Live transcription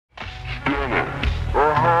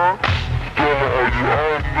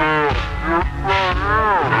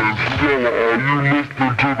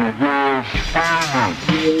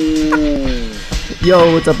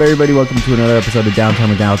Yo, what's up, everybody? Welcome to another episode of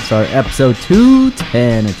Downtown with Downstar, episode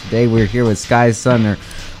 210. And today we're here with Sky Sumner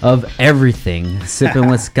of everything. Sipping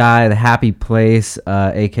with Sky, the happy place,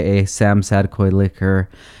 aka Sam Sadcoy Liquor.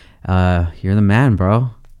 You're the man,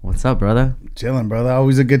 bro. What's up, brother? Chilling, brother.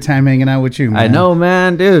 Always a good time hanging out with you, man. I know,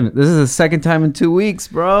 man, dude. This is the second time in 2 weeks,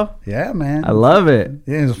 bro. Yeah, man. I love it.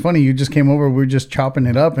 Yeah, it's funny. You just came over. We were just chopping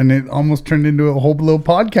it up, and it almost turned into a whole little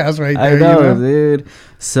podcast right there. I know, dude.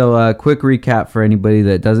 So, quick recap for anybody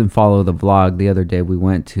that doesn't follow the vlog. The other day, we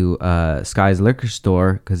went to Sky's liquor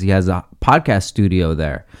store because he has a podcast studio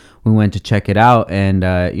there. We went to check it out, and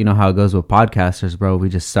you know how it goes with podcasters, bro. We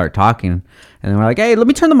just start talking, and then we're like, hey, let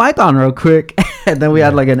me turn the mic on real quick. And then we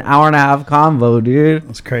had like an hour and a half convo, dude.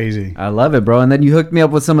 That's crazy. I love it, bro. And then you hooked me up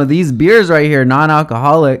with some of these beers right here,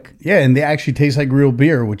 non-alcoholic. Yeah, and they actually taste like real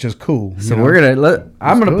beer, which is cool. So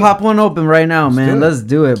I'm gonna pop one open right now, man. Let's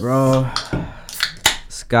do it, bro.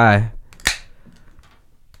 Sky.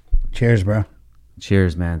 Cheers, bro.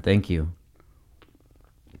 Cheers, man. Thank you.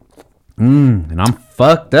 And I'm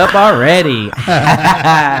fucked up already.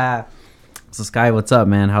 So, Sky, what's up,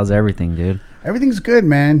 man? How's everything, dude? Everything's good,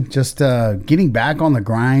 man. Just getting back on the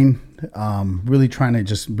grind. Really trying to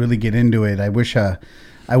just really get into it. I wish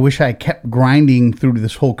I kept grinding through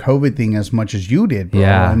this whole COVID thing as much as you did, bro.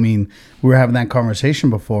 Yeah. I mean, we were having that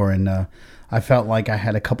conversation before, and I felt like I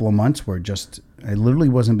had a couple of months where I literally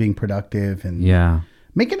wasn't being productive and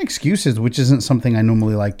making excuses, which isn't something I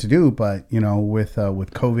normally like to do. But you know, with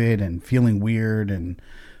COVID and feeling weird and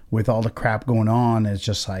with all the crap going on, it's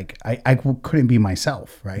just like I couldn't be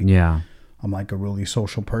myself, right? Yeah. I'm like a really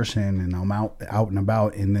social person, and I'm out and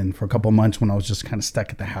about. And then for a couple of months when I was just kind of stuck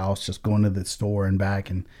at the house, just going to the store and back,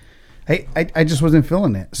 and I just wasn't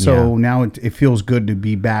feeling it. So now it feels good to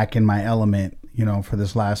be back in my element, you know, for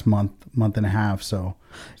this last month and a half. So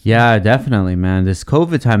yeah, definitely, man. This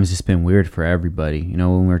COVID time has just been weird for everybody. You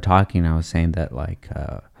know, when we were talking, I was saying that like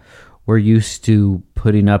we're used to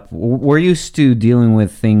dealing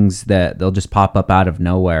with things that they'll just pop up out of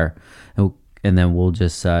nowhere. And then we'll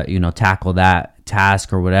just, tackle that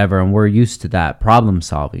task or whatever. And we're used to that problem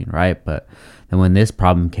solving, right? But then when this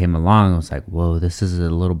problem came along, I was like, whoa, this is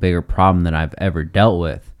a little bigger problem than I've ever dealt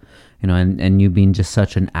with. You know, and you being just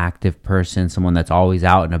such an active person, someone that's always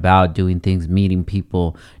out and about doing things, meeting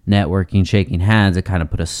people, networking, shaking hands, it kind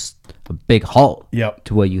of put a big halt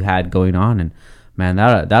to what you had going on. And man,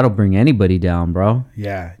 that'll bring anybody down, bro.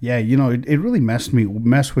 Yeah. You know, it really messed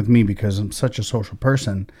with me because I'm such a social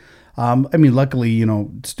person. I mean, luckily, you know,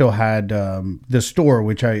 still had the store,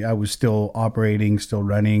 which I was still operating, still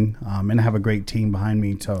running, and I have a great team behind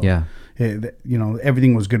me. So, you know,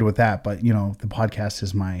 everything was good with that. But, you know, the podcast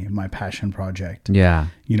is my passion project. Yeah.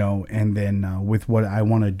 You know, and then with what I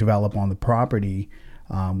want to develop on the property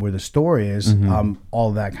where the store is,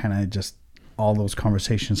 all that kind of just all those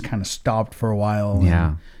conversations kind of stopped for a while. Yeah.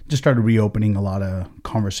 And just started reopening a lot of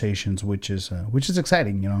conversations, which is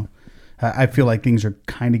exciting, you know. I feel like things are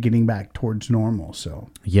kind of getting back towards normal.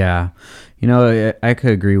 So yeah, you know, I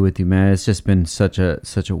could agree with you, man. It's just been such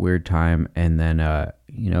a weird time, and then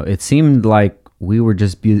you know, it seemed like we were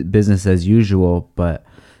just business as usual, but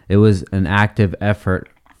it was an active effort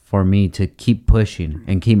for me to keep pushing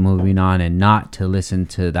and keep moving on, and not to listen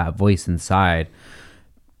to that voice inside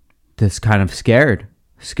that's kind of scared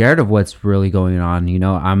of what's really going on. You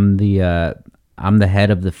know, I'm the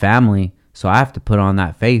head of the family, so I have to put on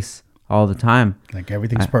that face all the time. Like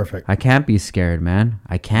everything's perfect. I can't be scared, man.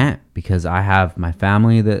 I can't, because I have my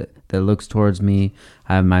family that looks towards me.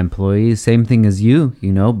 I have my employees, same thing as you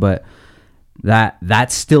know, but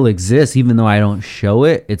that still exists. Even though I don't show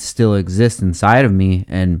it, it still exists inside of me.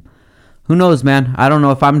 And who knows, man? I don't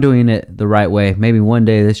know if I'm doing it the right way. Maybe one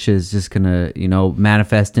day this shit is just gonna, you know,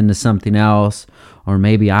 manifest into something else. Or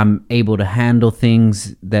maybe I'm able to handle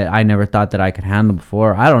things that I never thought that I could handle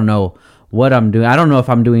before. I don't know what I'm doing. I don't know if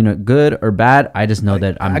I'm doing it good or bad. I just know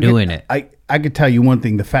that I'm doing it. I could tell you one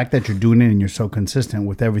thing: the fact that you're doing it and you're so consistent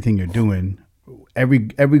with everything you're doing, every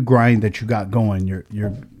grind that you got going, you're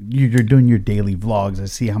doing your daily vlogs. I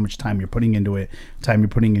see how much time you're putting into it, time you're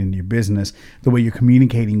putting into your business, the way you're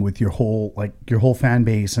communicating with your whole fan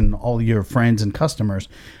base and all your friends and customers.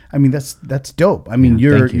 I mean, that's dope. I mean,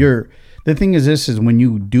 you're the thing is, this is when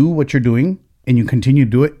you do what you're doing and you continue to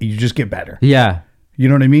do it, you just get better. Yeah. You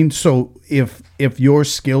know what I mean? So if your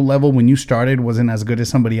skill level when you started wasn't as good as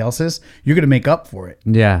somebody else's, you're going to make up for it.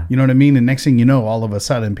 Yeah. You know what I mean? And next thing you know, all of a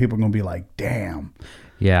sudden, people are going to be like, damn.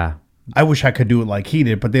 Yeah. I wish I could do it like he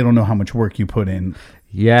did, but they don't know how much work you put in.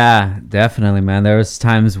 Yeah, definitely, man. There was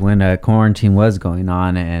times when quarantine was going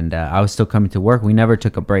on and I was still coming to work. We never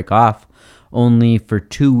took a break off. only for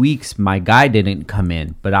 2 weeks my guy didn't come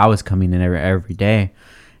in, but I was coming in every day.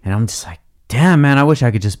 And I'm just like, damn, man, I wish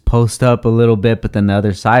I could just post up a little bit. But then the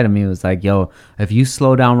other side of me was like, yo, if you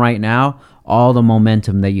slow down right now, all the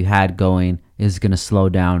momentum that you had going is going to slow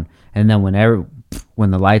down. And then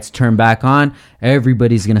when the lights turn back on,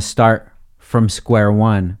 everybody's going to start from square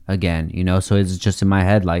one again, you know? So it's just in my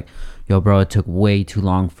head like, yo, bro, it took way too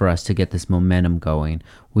long for us to get this momentum going.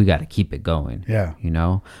 We got to keep it going. Yeah. You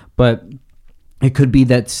know? But it could be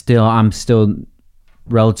that I'm still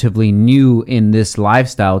relatively new in this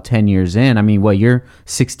lifestyle 10 years in. I mean, what, you're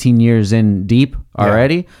 16 years in deep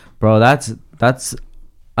already? Yeah. Bro, that's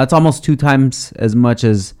almost 2 times as much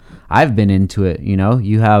as I've been into it, you know?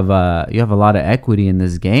 You have a lot of equity in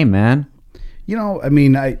this game, man. You know, I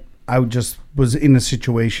mean, I just was in a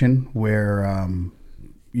situation where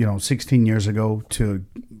 16 years ago to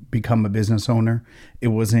become a business owner, it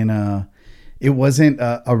wasn't a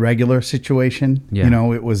regular situation. Yeah. You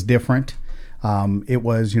know, it was different. It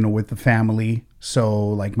was, with the family. So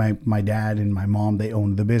like my dad and my mom, they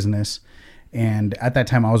owned the business. And at that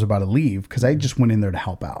time I was about to leave because I just went in there to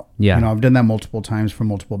help out. Yeah. You know, I've done that multiple times for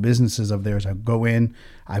multiple businesses of theirs. I'd go in,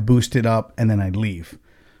 I boost it up, and then I'd leave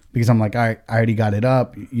because I'm like, I already got it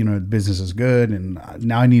up. You know, the business is good. And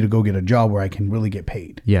now I need to go get a job where I can really get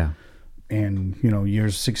paid. Yeah. And,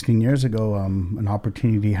 16 years ago, an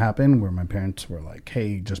opportunity happened where my parents were like,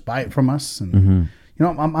 hey, just buy it from us. And,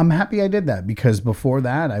 I'm happy I did that because before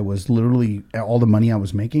that, I was literally all the money I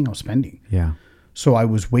was making, I was spending. Yeah. So I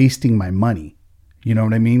was wasting my money. You know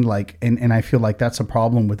what I mean? Like, and I feel like that's a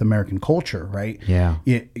problem with American culture, right? Yeah.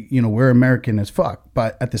 We're American as fuck,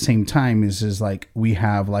 but at the same time is like, we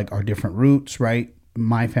have like our different roots, right?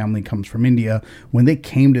 My family comes from India. When they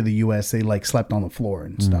came to the US, they like slept on the floor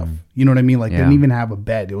and stuff. You know what I mean? Like they didn't even have a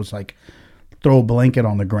bed. It was like throw a blanket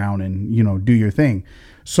on the ground and, do your thing.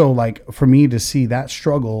 So like for me to see that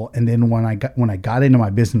struggle, and then when I got into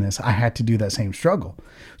my business, I had to do that same struggle.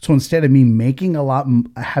 So instead of me making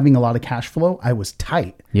having a lot of cash flow, I was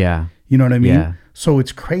tight. Yeah. You know what I mean? Yeah. So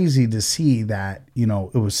it's crazy to see that,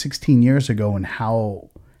 it was 16 years ago and how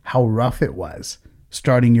rough it was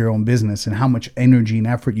starting your own business and how much energy and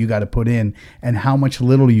effort you got to put in and how much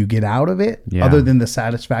little you get out of it other than the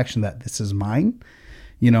satisfaction that this is mine.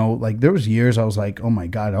 Like there was years I was like, oh my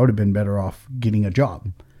God, I would have been better off getting a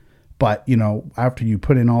job. But, after you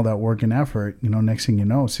put in all that work and effort, next thing you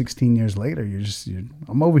know, 16 years later,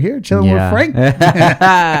 I'm over here chilling with Frank.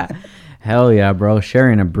 Hell yeah, bro.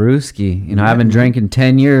 Sharing a brewski. I haven't drank in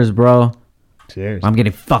 10 years, bro. Cheers. I'm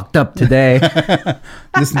getting fucked up today.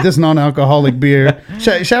 This non-alcoholic beer.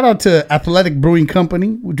 Shout out to Athletic Brewing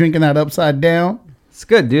Company. We're drinking that upside down. It's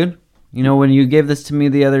good, dude. When you gave this to me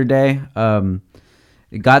the other day,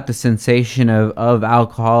 it got the sensation of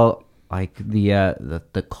alcohol, like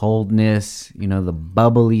the coldness, the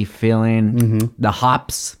bubbly feeling, the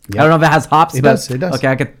hops. Yep. I don't know if it has hops. It does. Okay,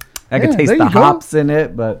 I could taste the hops in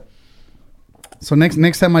it, but. So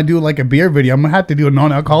next time I do like a beer video, I'm gonna have to do a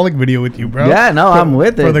non-alcoholic video with you, bro. Yeah, no, I'm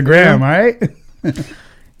with it for the gram, all right?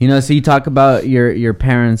 So you talk about your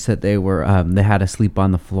parents that they were they had to sleep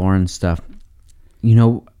on the floor and stuff.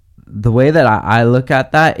 The way that I look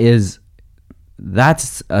at that is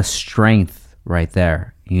that's a strength right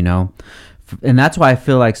there, and that's why I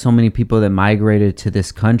feel like so many people that migrated to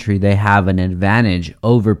this country, they have an advantage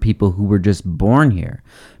over people who were just born here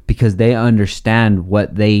because they understand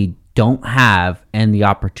what they don't have and the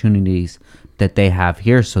opportunities that they have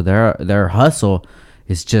here. So their hustle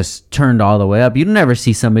is just turned all the way up. You never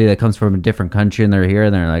see somebody that comes from a different country and they're here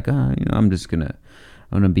and they're like, I'm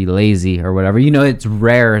gonna be lazy or whatever. It's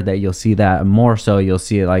rare that you'll see that. More so you'll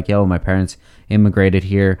see it like, my parents immigrated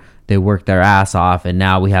here, they worked their ass off, and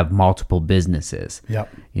now we have multiple businesses. Yep.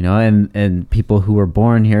 And people who were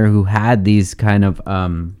born here who had these kind of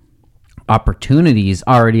opportunities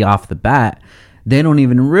already off the bat, they don't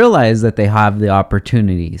even realize that they have the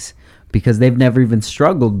opportunities because they've never even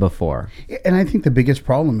struggled before. And I think the biggest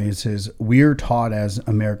problem is we're taught as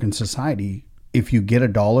American society, if you get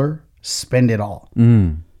 $1, spend it all.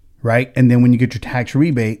 Right? And then when you get your tax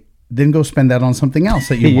rebate, then go spend that on something else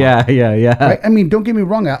that you want. Yeah. Right? I mean, don't get me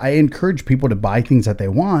wrong. I encourage people to buy things that they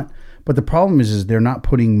want, but the problem is they're not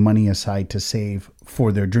putting money aside to save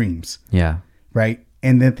for their dreams. Yeah. Right?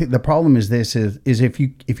 And the problem is this is if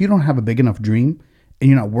you don't have a big enough dream and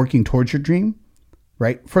you're not working towards your dream,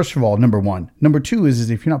 right? First of all, number one. Number two is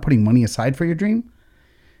if you're not putting money aside for your dream,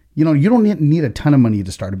 you don't need a ton of money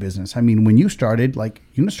to start a business. I mean, when you started,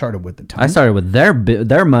 you started with a ton. I started with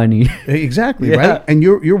their money. Exactly, right? And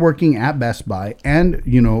you're working at Best Buy and,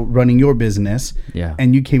 running your business. Yeah.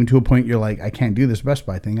 And you came to a point you're like, I can't do this Best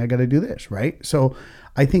Buy thing. I got to do this, right? So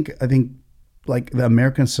I think like the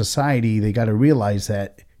American society, they got to realize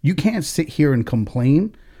that you can't sit here and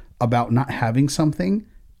complain about not having something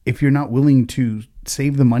if you're not willing to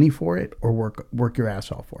save the money for it or work your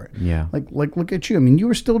ass off for it. Yeah. Like look at you. I mean, you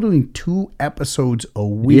were still doing 2 episodes a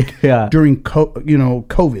week Yeah. during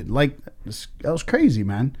COVID. Like that was crazy,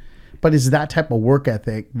 man. But it's that type of work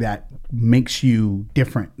ethic that makes you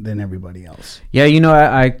different than everybody else. Yeah,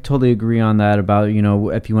 I totally agree on that about,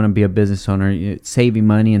 if you want to be a business owner, saving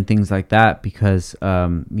money and things like that, because,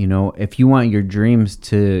 if you want your dreams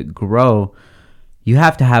to grow, you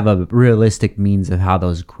have to have a realistic means of how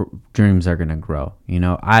those dreams are going to grow.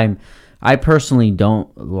 I personally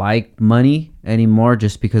don't like money anymore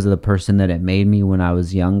just because of the person that it made me when I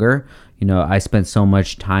was younger. I spent so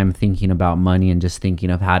much time thinking about money and just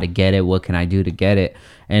thinking of how to get it. What can I do to get it?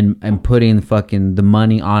 And putting fucking the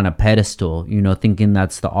money on a pedestal, thinking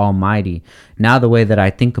that's the almighty. Now the way that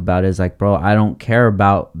I think about it is like, bro, I don't care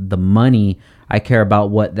about the money. I care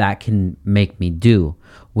about what that can make me do,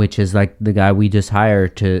 which is like the guy we just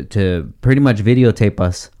hired to pretty much videotape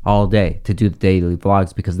us all day to do the daily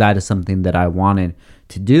vlogs, because that is something that I wanted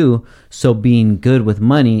to do. So being good with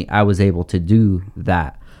money, I was able to do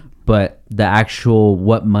that. But the actual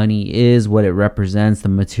what money is, what it represents, the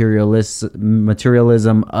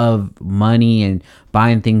materialism of money and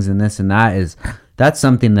buying things and this and that's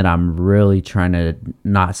something that I'm really trying to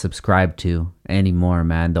not subscribe to anymore,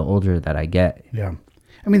 man, the older that I get. Yeah.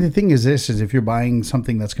 I mean, the thing is if you're buying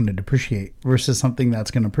something that's going to depreciate versus something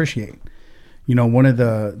that's going to appreciate. One of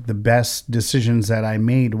the best decisions that I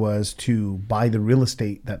made was to buy the real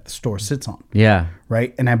estate that the store sits on. Yeah.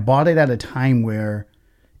 Right. And I bought it at a time where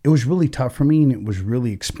it was really tough for me and it was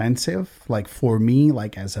really expensive, like for me,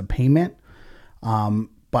 like as a payment.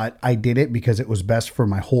 But I did it because it was best for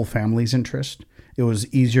my whole family's interest. It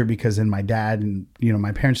was easier because then my dad and,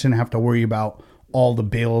 my parents didn't have to worry about all the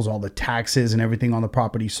bills, all the taxes and everything on the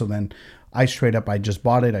property. So then I just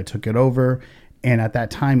bought it. I took it over. And at that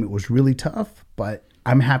time it was really tough, but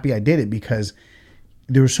I'm happy I did it because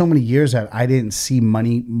there were so many years that I didn't see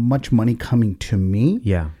much money coming to me.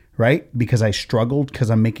 Yeah. Right? Because I struggled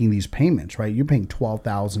because I'm making these payments, right? You're paying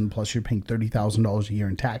 $12,000 plus you're paying $30,000 a year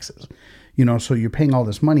in taxes, so you're paying all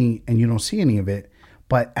this money and you don't see any of it,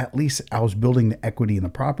 but at least I was building the equity in the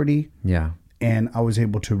property. Yeah. And I was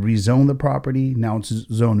able to rezone the property. Now it's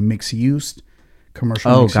zoned mixed use,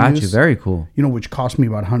 commercial. Oh, mixed got use, you. Very cool. Which cost me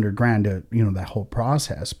about $100,000 to, that whole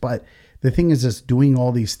process. But the thing is just doing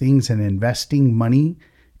all these things and investing money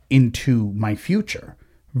into my future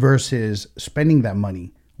versus spending that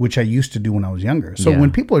money, which I used to do when I was younger. So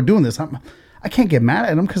when people are doing this, I can't get mad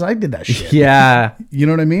at them because I did that shit. Yeah. You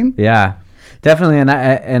know what I mean? Yeah, definitely.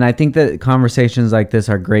 And I think that conversations like this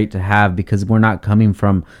are great to have because we're not coming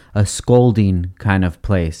from a scolding kind of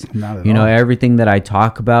place. Not at all. Everything that I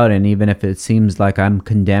talk about, and even if it seems like I'm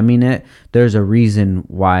condemning it, there's a reason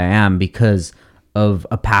why I am, because of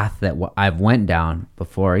a path that I've went down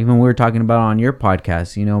before. Even we were talking about on your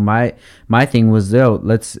podcast, my thing was,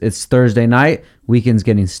 it's Thursday night, weekend's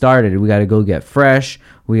getting started. We got to go get fresh.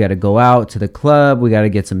 We got to go out to the club. We got to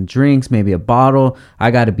get some drinks, maybe a bottle.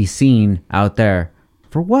 I got to be seen out there.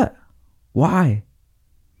 For what? Why?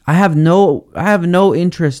 I have no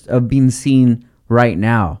interest of being seen right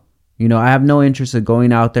now. I have no interest in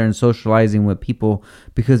going out there and socializing with people,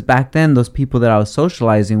 because back then, those people that I was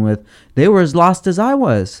socializing with, they were as lost as I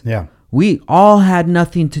was. Yeah. We all had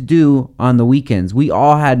nothing to do on the weekends. We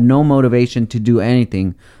all had no motivation to do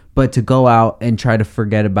anything but to go out and try to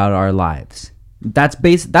forget about our lives. That's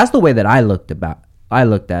the way that I looked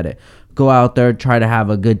at it. Go out there, try to have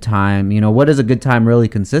a good time. What does a good time really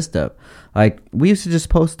consist of? Like, we used to just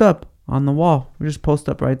post up on the wall. We just post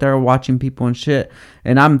up right there watching people and shit.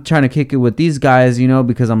 And I'm trying to kick it with these guys,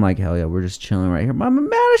 because I'm like, hell yeah, we're just chilling right here. But man,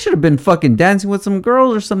 I should have been fucking dancing with some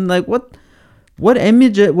girls or something. Like, what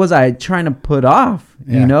image was I trying to put off,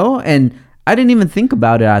 And I didn't even think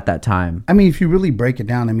about it at that time. I mean, if you really break it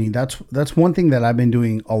down, I mean, that's one thing that I've been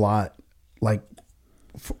doing a lot, like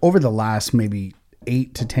over the last maybe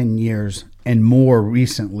 8 to 10 years and more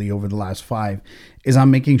recently over the last 5, is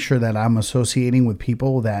I'm making sure that I'm associating with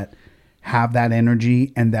people that have that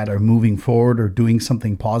energy and that are moving forward or doing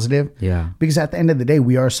something positive. Yeah. Because at the end of the day,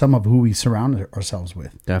 we are some of who we surround ourselves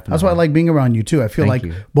with. Definitely. That's why I like being around you too. I feel Thank like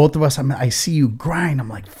you. both of us, I see you grind. I'm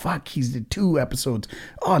like, fuck, he's did 2 episodes.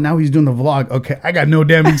 Oh, now he's doing the vlog. Okay, I got no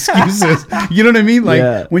damn excuses. You know what I mean?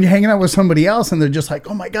 Like when you're hanging out with somebody else and they're just like,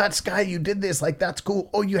 oh my God, Sky, you did this. Like, that's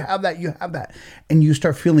cool. Oh, you have that. And you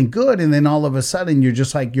start feeling good. And then all of a sudden you're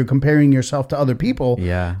just like, you're comparing yourself to other people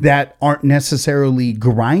that aren't necessarily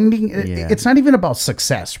grinding Yeah. it's not even about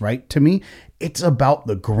success, right? To me, it's about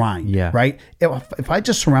the grind, Yeah. right? If I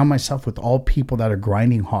just surround myself with all people that are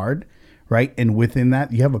grinding hard, right? And within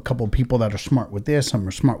that, you have a couple of people that are smart with this, some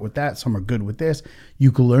are smart with that, some are good with this. You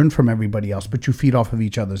can learn from everybody else, but you feed off of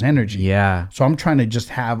each other's energy. Yeah. So I'm trying to just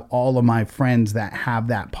have all of my friends that have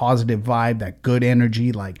that positive vibe, that good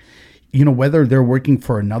energy, like, you know, whether they're working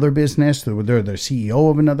for another business, or they're the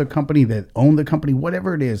CEO of another company that own the company,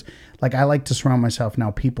 whatever it is. Like, I like to surround myself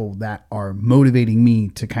now people that are motivating me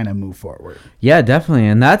to kind of move forward. Yeah, definitely.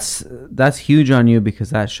 And that's huge on you, because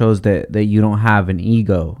that shows that you don't have an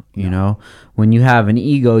ego. You know, when you have an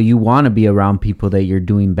ego, you want to be around people that you're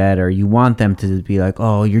doing better. You want them to be like,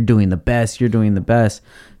 oh, you're doing the best. You're doing the best.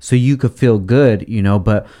 So you could feel good, you know,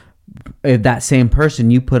 but if that same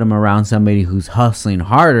person, you put them around somebody who's hustling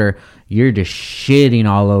harder, you're just shitting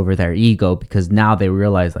all over their ego, because now they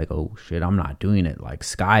realize like, oh shit, I'm not doing it. Like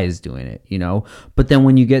Sky is doing it, you know? But then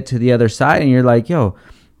when you get to the other side and you're like, yo,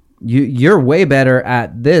 you're way better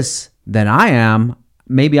at this than I am.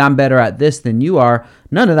 Maybe I'm better at this than you are.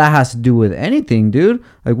 None of that has to do with anything, dude.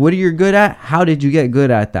 Like, what are you good at? How did you get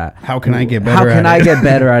good at that? How can I get better How at can it? I get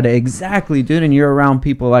better at it? Exactly, dude. And you're around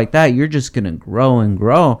people like that, you're just going to grow and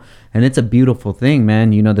grow. And it's a beautiful thing,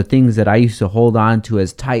 man. You know, the things that I used to hold on to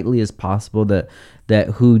as tightly as possible, that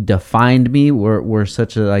who defined me were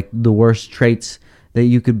such a, like, the worst traits that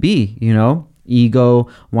you could be, you know? Ego,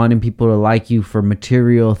 wanting people to like you for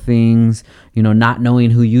material things, you know, not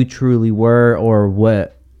knowing who you truly were or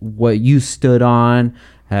what you stood on,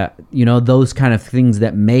 you know, those kind of things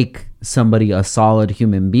that make somebody a solid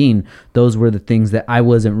human being. Those were the things that I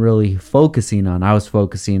wasn't really focusing on. I was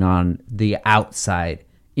focusing on the outside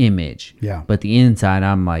image. Yeah. But the inside,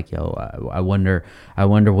 I'm like, yo, I wonder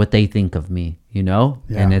what they think of me, you know?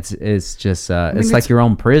 Yeah. And it's just, it's like your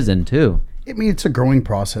own prison too. I mean, it's a growing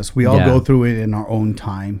process. We all go through it in our own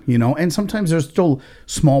time, you know, and sometimes there's still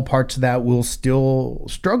small parts that we'll still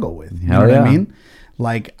struggle with. You know what I mean?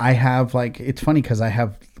 Like, I have, like, it's funny because I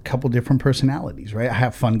have a couple different personalities, right? I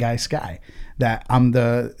have Fun Guy Sky, that I'm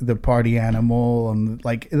the party animal. I'm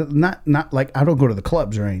like, not like, I don't go to the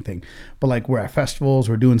clubs or anything, but like, we're at festivals,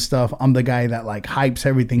 we're doing stuff. I'm the guy that like hypes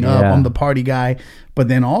everything up. I'm the party guy, but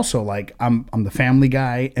then also like I'm the family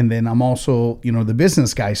guy, and then I'm also, you know, the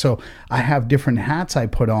business guy. So I have different hats I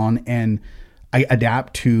put on, and I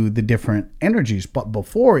adapt to the different energies. But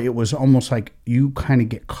before, it was almost like you kind of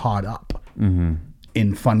get caught up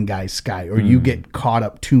in Fun Guy Sky, or you get caught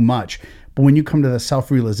up too much. But when you come to the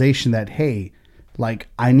self-realization that, hey, like,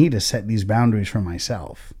 I need to set these boundaries for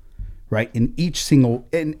myself, right? In each single,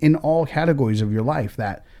 in all categories of your life,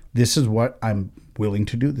 that this is what I'm willing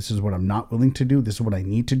to do. This is what I'm not willing to do. This is what I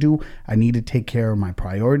need to do. I need to take care of my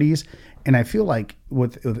priorities. And I feel like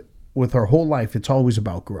with our whole life, it's always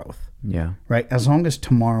about growth. Yeah. Right? As long as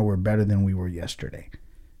tomorrow we're better than we were yesterday.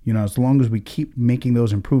 You know, as long as we keep making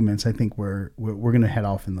those improvements, I think we're going to head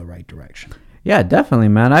off in the right direction. Yeah, definitely,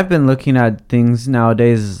 man. I've been looking at things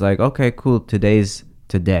nowadays. It's like, okay, cool. Today's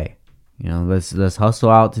today. You know, let's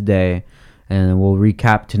hustle out today, and we'll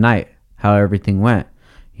recap tonight how everything went.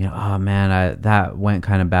 You know, oh man, that went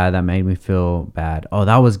kind of bad. That made me feel bad. Oh,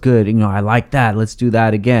 that was good. You know, I like that. Let's do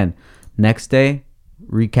that again. Next day,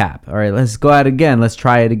 recap. All right, let's go out again. Let's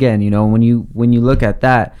try it again. You know, when you look at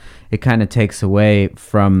that, it kind of takes away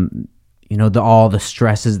from, you know, all the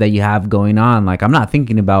stresses that you have going on. Like, I'm not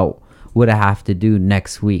thinking about what I have to do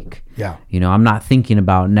next week. Yeah. You know, I'm not thinking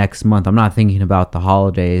about next month. I'm not thinking about the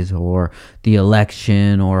holidays or the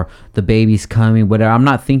election or the baby's coming, whatever. I'm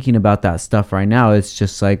not thinking about that stuff right now. It's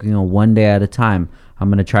just like, you know, one day at a time. I'm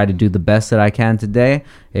going to try to do the best that I can today.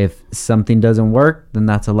 If something doesn't work, then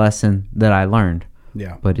that's a lesson that I learned.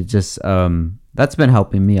 Yeah. But it just, that's been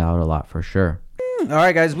helping me out a lot for sure. All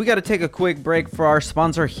right, guys, we got to take a quick break for our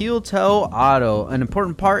sponsor, Heel Toe Auto. An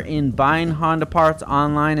important part in buying Honda parts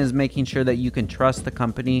online is making sure that you can trust the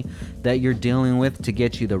company that you're dealing with to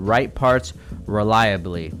get you the right parts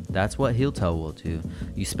reliably. That's what Heel Toe will do.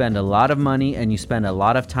 You spend a lot of money and you spend a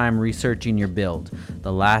lot of time researching your build.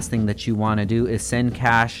 The last thing that you want to do is send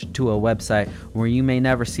cash to a website where you may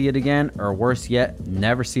never see it again, or worse yet,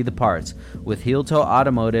 never see the parts. With Heel Toe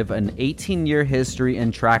Automotive, an 18-year history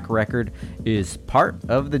and track record is part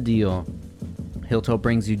of the deal. Heel Toe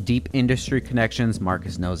brings you deep industry connections.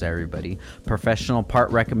 Marcus knows everybody. Professional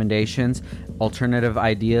part recommendations, alternative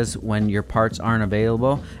ideas when your parts aren't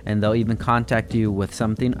available, and they'll even contact you with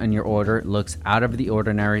something on your order looks out of the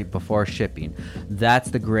ordinary before shipping. That's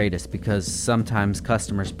the greatest, because sometimes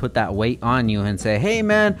customers put that weight on you and say, hey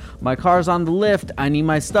man, my car's on the lift, I need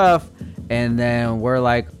my stuff. And then we're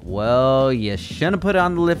like, well, you shouldn't have put it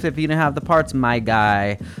on the lift if you didn't have the parts, my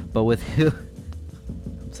guy. But with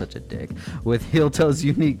such a dick. With Heel Toe's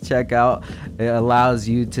unique checkout, it allows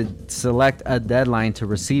you to select a deadline to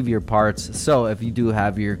receive your parts. So if you do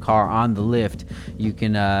have your car on the lift, you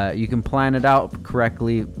can plan it out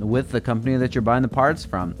correctly with the company that you're buying the parts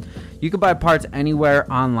from. You can buy parts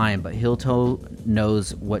anywhere online, but Heel Toe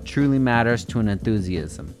knows what truly matters to an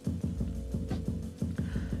enthusiasm.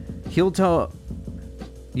 Heel Toe.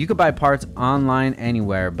 You could buy parts online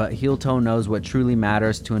anywhere, but Heel Toe knows what truly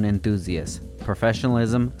matters to an enthusiast.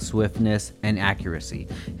 Professionalism, swiftness, and accuracy.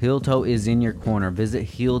 Heel Toe is in your corner. Visit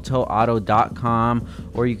HeelToeAuto.com,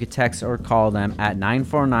 or you could text or call them at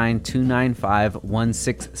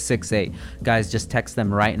 949-295-1668. Guys, just text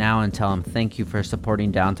them right now and tell them thank you for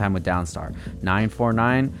supporting Downtime with Downstar.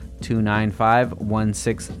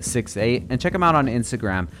 949-295-1668, and check them out on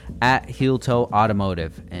Instagram at Heel Toe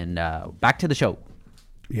Automotive. And back to the show.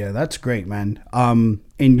 Yeah, that's great, man. And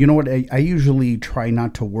you know what? I usually try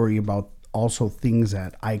not to worry about also things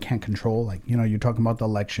that I can't control. Like, you know, you're talking about the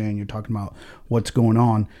election, you're talking about what's going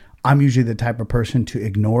on. I'm usually the type of person to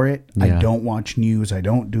ignore it. Yeah. I don't watch news. I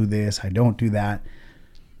don't do this. I don't do that.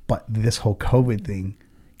 But this whole COVID thing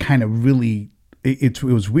kind of really... It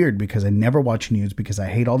was weird because I never watch news because I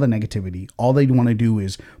hate all the negativity. All they want to do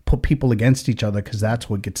is put people against each other because that's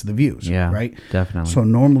what gets the views. Yeah, right. Definitely. So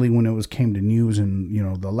normally when it came to news and, you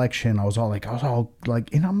know, the election, I was all like,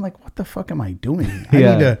 and I'm like, what the fuck am I doing?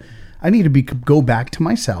 I need to go back to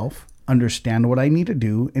myself, understand what I need to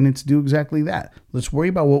do, and it's do exactly that. Let's worry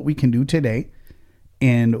about what we can do today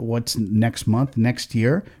and what's next month, next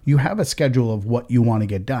year. You have a schedule of what you want to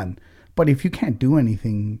get done. But if you can't do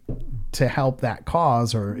anything to help that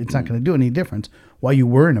cause, or it's not going to do any difference, why are you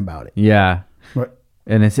worrying about it? Yeah. Right.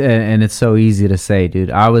 And it's so easy to say,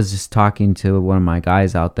 dude. I was just talking to one of my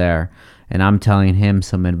guys out there, and I'm telling him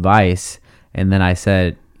some advice, and then I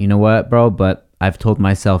said, you know what, bro, but I've told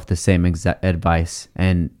myself the same exact advice,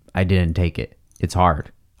 and I didn't take it. It's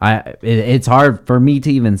hard. It's hard for me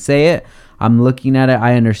to even say it. I'm looking at it.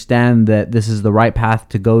 I understand that this is the right path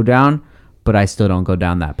to go down, but I still don't go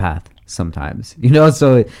down that path sometimes, you know.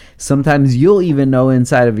 So sometimes you'll even know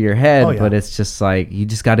inside of your head, but it's just like you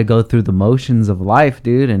just got to go through the motions of life,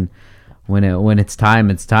 dude. And when it's time,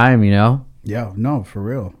 you know. Yeah, no, for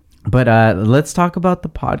real. But let's talk about the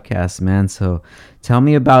podcast, man. So tell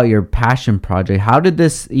me about your passion project. How did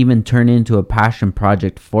this even turn into a passion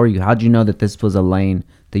project for you? How did you know that this was a lane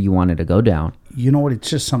that you wanted to go down? You know what? It's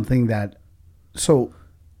just something that, so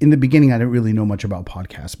in the beginning, I didn't really know much about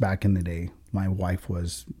podcasts back in the day. My wife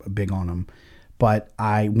was big on them. But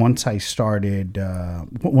once I jumped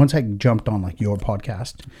on like your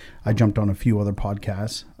podcast, I jumped on a few other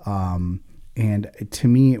podcasts. And to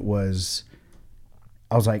me, I was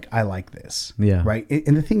like, I like this. Yeah. Right.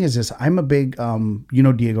 And the thing is this, I'm a big,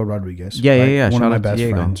 Diego Rodriguez. Yeah. Right? Yeah. One of my best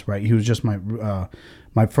friends. Right. He was just my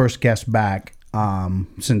first guest back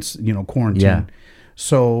since, quarantine. Yeah.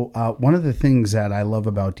 So one of the things that I love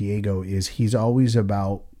about Diego is he's always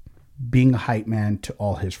about being a hype man to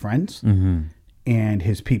all his friends and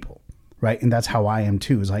his people, right? And that's how I am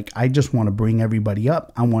too. Is like I just want to bring everybody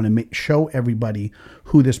up. I want to show everybody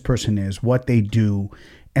who this person is, what they do,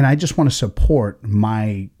 and I just want to support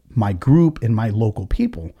my group and my local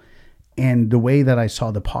people. And the way that I saw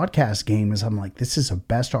the podcast game is I'm like, this is a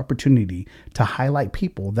best opportunity to highlight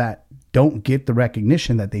people that don't get the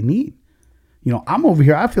recognition that they need. I'm over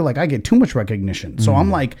here. I feel like I get too much recognition. So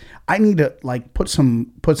I'm like, I need to like put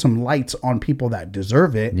some lights on people that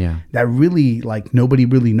deserve it. Yeah. That really like nobody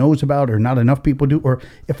really knows about or not enough people do. Or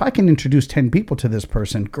if I can introduce 10 people to this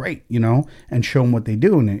person, great, and show them what they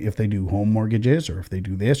do. And if they do home mortgages or if they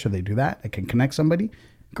do this or they do that, I can connect somebody.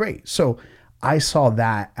 Great. So I saw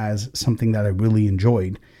that as something that I really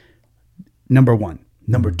enjoyed. Number one.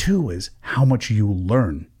 Number two is how much you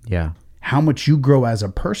learn. Yeah. How much you grow as a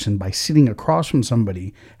person by sitting across from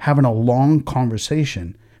somebody, having a long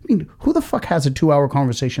conversation. I mean, who the fuck has a 2-hour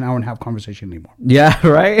conversation, hour and a half conversation anymore? Yeah,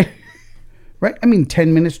 right? Right? I mean,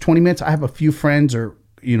 10 minutes, 20 minutes. I have a few friends I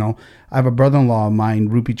have a brother-in-law of mine,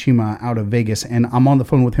 Rupi Chima, out of Vegas, and I'm on the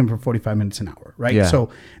phone with him for 45 minutes an hour, right? Yeah.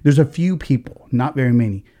 So there's a few people, not very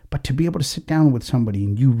many. But to be able to sit down with somebody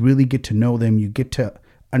and you really get to know them, you get to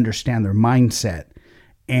understand their mindset,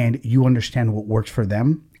 and you understand what works for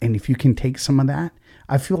them. And if you can take some of that,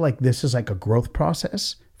 I feel like this is like a growth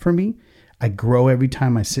process for me. I grow every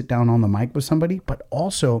time I sit down on the mic with somebody, but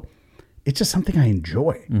also it's just something I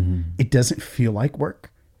enjoy. It doesn't feel like work.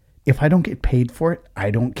 If I don't get paid for it,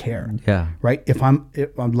 I don't care. Yeah. Right. If I'm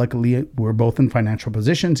luckily, we're both in financial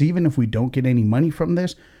positions. Even if we don't get any money from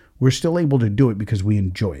this, we're still able to do it because we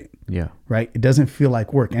enjoy it. Yeah. Right. It doesn't feel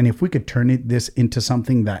like work. And if we could turn this into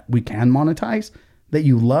something that we can monetize, that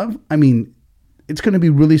you love, I mean, it's going to be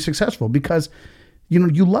really successful because, you know,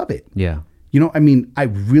 you love it. Yeah. You know, I mean, I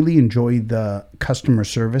really enjoy the customer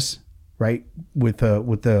service, right? With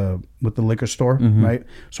the liquor store, right?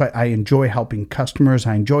 So I enjoy helping customers.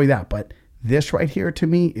 I enjoy that. But this right here to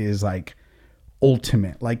me is like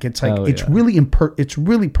ultimate. Like it's like, it's really it's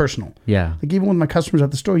really personal. Yeah. Like even with my customers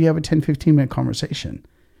at the store, you have a 10, 15 minute conversation,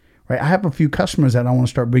 right? I have a few customers that I want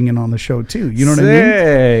to start bringing on the show too. You know what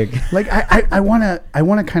I mean? Like I want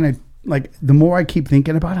to kind of, like, the more I keep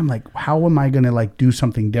thinking about it, I'm like, how am I going to like do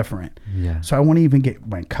something different? Yeah. So I want to even get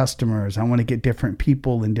my customers. I want to get different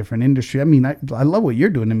people in different industry. I mean, I love what you're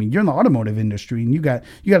doing. I mean, you're in the automotive industry and you got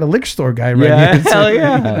a liquor store guy right here. So, Hell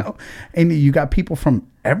yeah. You know, and you got people from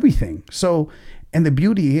everything. So, and the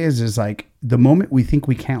beauty is like the moment we think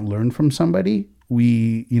we can't learn from somebody,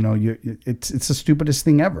 it's the stupidest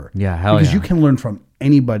thing ever. Yeah. Hell because yeah. you can learn from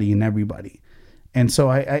anybody and everybody. And so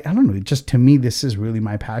I don't know, just to me, this is really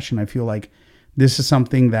my passion. I feel like this is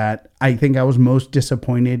something that I think I was most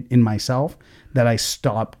disappointed in myself that I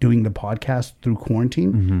stopped doing the podcast through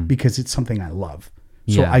quarantine because it's something I love.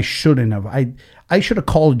 So I shouldn't have. I should have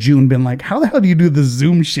called you and been like, how the hell do you do the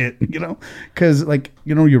Zoom shit? You know, because like,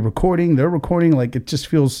 you know, you're recording, they're recording, like it just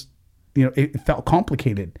feels, you know, it felt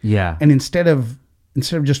complicated. Yeah. And instead of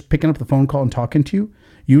just picking up the phone call and talking to you,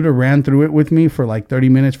 you would have ran through it with me for like 30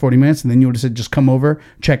 minutes, 40 minutes. And then you would have said, just come over,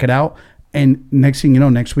 check it out. And next thing you know,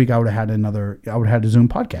 next week I would have had a Zoom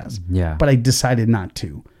podcast. Yeah. But I decided not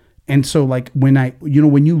to. And so like when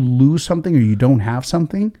you lose something or you don't have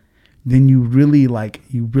something, then you really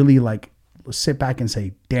sit back and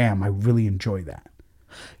say, damn, I really enjoy that.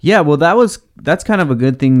 Yeah, well, that's kind of a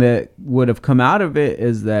good thing that would have come out of it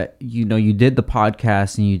is that, you know, you did the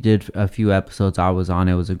podcast and you did a few episodes I was on.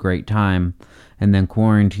 It was a great time. And then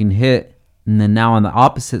quarantine hit. And then now on the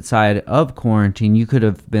opposite side of quarantine, you could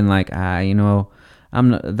have been like, that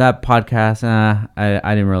podcast,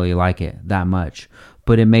 I didn't really like it that much.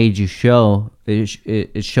 But it made you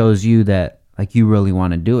it shows you that like you really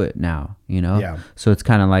want to do it now, you know? Yeah. So it's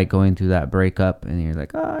kind of like going through that breakup and you're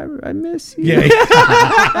like, oh, I miss you. Yeah.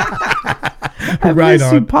 I Right miss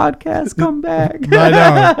on. you, podcast, come back. Right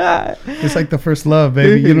on. It's like the first love,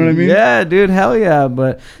 baby. You know what I mean? Yeah, dude, hell yeah.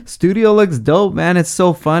 But studio looks dope, man. It's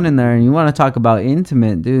so fun in there. And you want to talk about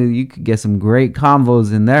intimate, dude, you could get some great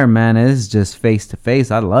convos in there, man. It's just face to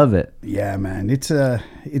face. I love it. Yeah, man.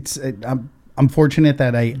 I'm fortunate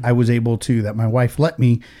that I was able to, that my wife let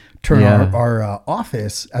me turn our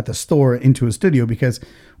office at the store into a studio because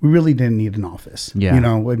we really didn't need an office. Yeah. You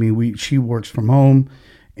know, I mean, she works from home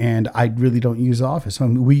and I really don't use the office. I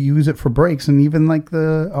mean, we use it for breaks and even like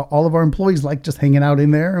all of our employees like just hanging out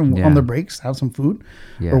in there and on the breaks, have some food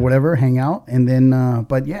or whatever, hang out. And then,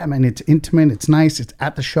 but yeah, man, it's intimate. It's nice. It's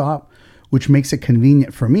at the shop, which makes it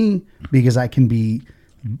convenient for me because I can be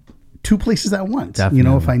two places at once. Definitely. You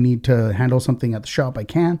know, if I need to handle something at the shop, I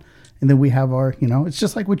can. And then we have our, you know, it's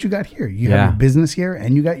just like what you got here. You have your business here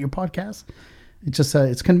and you got your podcast. It's just,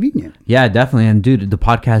 it's convenient. Yeah, definitely. And dude, the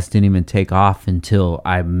podcast didn't even take off until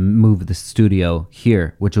I moved the studio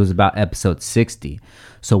here, which was about episode 60.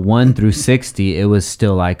 So 1 through 60, it was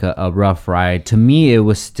still like a rough ride. To me, it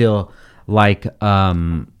was still like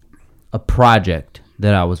a project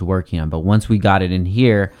that I was working on. But once we got it in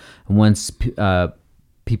here, once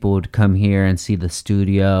people would come here and see the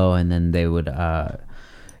studio and then they would...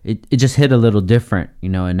 It just hit a little different, you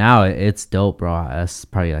know, and now it's dope, bro. That's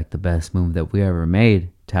probably like the best move that we ever made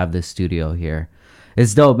to have this studio here.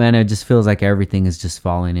 It's dope, man. It just feels like everything is just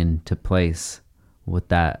falling into place with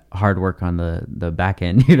that hard work on the back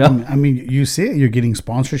end, you know? I mean, you see it. You're getting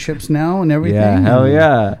sponsorships now and everything. Yeah, hell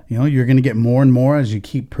yeah. You know, you're going to get more and more as you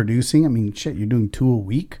keep producing. I mean, shit, you're doing 2 a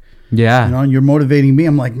week. Yeah. You know, and you're motivating me.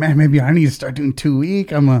 I'm like, man, maybe I need to start doing 2 a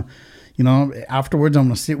week. You know, afterwards, I'm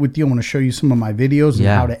going to sit with you. I'm going to show you some of my videos and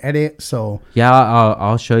how to edit. So, yeah,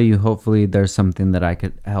 I'll show you. Hopefully, there's something that I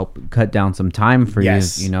could help cut down some time for you,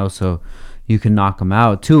 you know, so you can knock them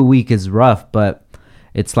out. 2 a week is rough, but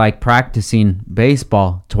it's like practicing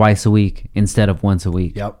baseball twice a week instead of once a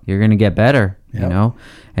week. Yep. You're going to get better, you know,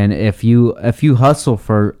 and if you hustle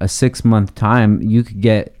for a 6-month time, you could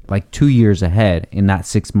get like 2 years ahead in that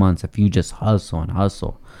 6 months if you just hustle and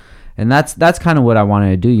hustle. And that's kind of what I wanted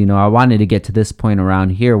to do. You know, I wanted to get to this point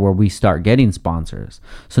around here where we start getting sponsors.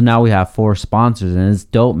 So now we have 4 sponsors and it's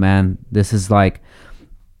dope, man. This is like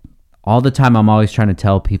all the time I'm always trying to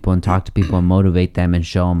tell people and talk to people and motivate them and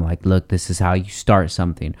show them like, look, this is how you start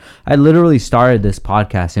something. I literally started this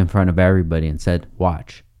podcast in front of everybody and said,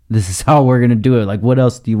 watch, this is how we're going to do it. Like, what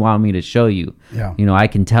else do you want me to show you? Yeah. You know, I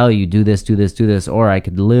can tell you, do this, do this, do this, or I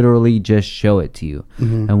could literally just show it to you.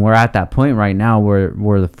 Mm-hmm. And we're at that point right now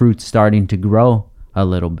where the fruit's starting to grow a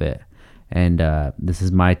little bit. and this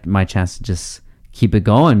is my chance to just keep it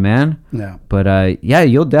going, man. Yeah. But yeah,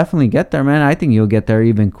 you'll definitely get there, man. I think you'll get there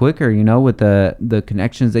even quicker, you know, with the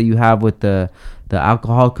connections that you have with the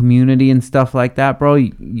alcohol community and stuff like that, bro.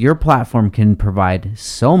 Your platform can provide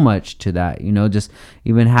so much to that, you know, just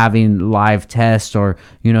even having live tests or,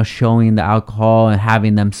 you know, showing the alcohol and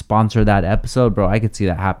having them sponsor that episode, bro. I could see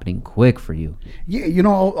that happening quick for you. Yeah, you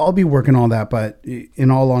know, I'll be working on that, but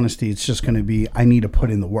in all honesty, it's just going to be, I need to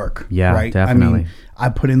put in the work. Yeah, right? definitely. I mean, I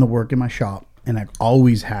put in the work in my shop, and I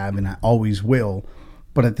always have, and I always will.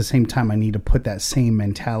 But at the same time, I need to put that same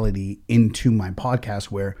mentality into my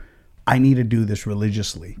podcast where I need to do this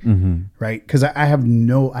religiously, right? Because I have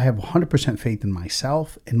 100% faith in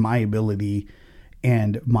myself and my ability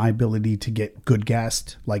to get good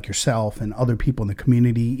guests like yourself and other people in the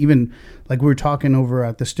community. Even like we were talking over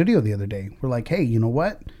at the studio the other day, we're like, hey, you know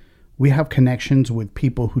what? We have connections with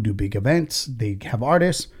people who do big events. They have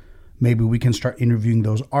artists. Maybe we can start interviewing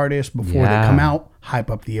those artists before they come out, hype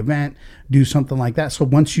up the event, do something like that. So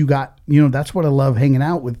once you got, you know, that's what I love hanging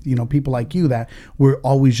out with, you know, people like you that we're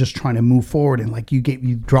always just trying to move forward. And like you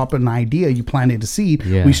drop an idea, you planted a seed.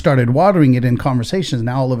 Yeah. We started watering it in conversations.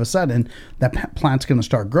 Now all of a sudden that plant's going to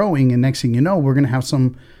start growing. And next thing you know, we're going to have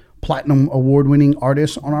some platinum award-winning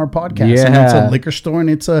artists on our podcast. Yeah. And it's a liquor store and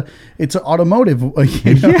it's an automotive,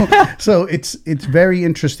 you know? Yeah. So it's very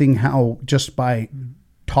interesting how just by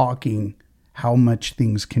talking how much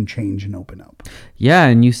things can change and open up. Yeah,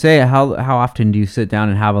 and you say how often do you sit down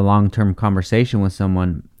and have a long-term conversation with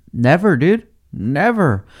someone? Never, dude.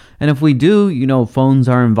 Never. And if we do, you know, phones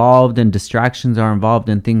are involved and distractions are involved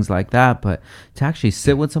and things like that, but to actually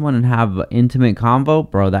sit with someone and have an intimate convo,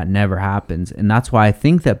 bro, that never happens. And that's why I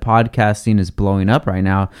think that podcasting is blowing up right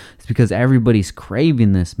now. It's because everybody's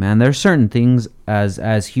craving this, man. There's certain things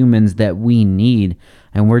as humans that we need,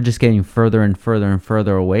 and we're just getting further and further and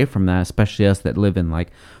further away from that, especially us that live in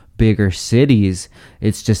like bigger cities.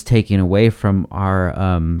 It's just taking away from our,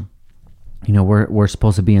 you know, we're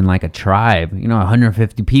supposed to be in like a tribe, you know,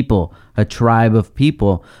 150 people, a tribe of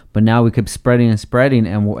people. But now we keep spreading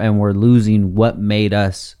and we're losing what made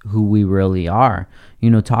us who we really are. You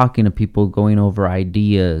know, talking to people, going over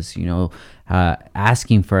ideas, you know,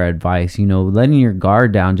 asking for advice, you know, letting your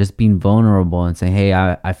guard down, just being vulnerable and saying, hey,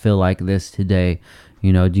 I feel like this today.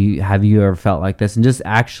 You know, have you ever felt like this? And just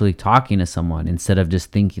actually talking to someone instead of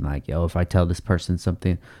just thinking like, yo, if I tell this person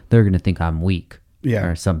something, they're going to think I'm weak. Yeah.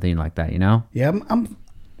 Or something like that, you know? Yeah,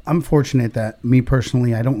 I'm fortunate that me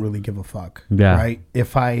personally, I don't really give a fuck. Yeah. Right?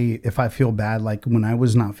 If I feel bad, like when I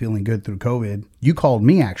was not feeling good through COVID, you called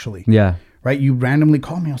me actually. Yeah. Right? You randomly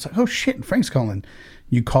called me. I was like, oh shit, Frank's calling.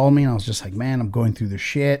 You called me and I was just like, man, I'm going through this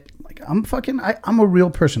shit. Like I'm a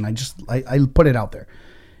real person. I put it out there.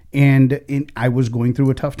 And I was going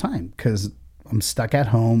through a tough time because I'm stuck at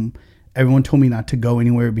home. Everyone told me not to go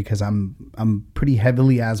anywhere because I'm pretty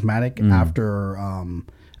heavily asthmatic after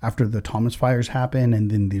the Thomas fires happened,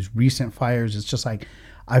 and then these recent fires. It's just like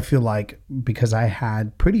I feel like because I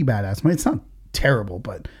had pretty bad asthma. It's not terrible,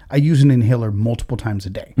 but I use an inhaler multiple times a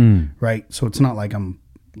day, right? So it's not like I'm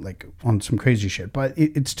like on some crazy shit, but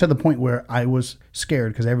it's to the point where I was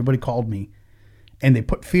scared because everybody called me and they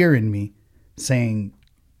put fear in me saying,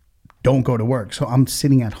 don't go to work. So I'm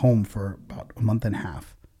sitting at home for about a month and a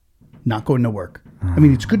half, not going to work. I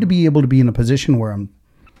mean, it's good to be able to be in a position where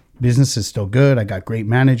business is still good. I got great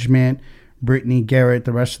management. Brittany, Garrett,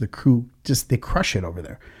 the rest of the crew, just they crush it over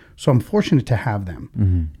there. So I'm fortunate to have them.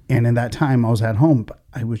 Mm-hmm. And in that time I was at home, but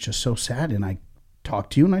I was just so sad. And I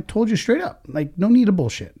talked to you and I told you straight up, like, no need of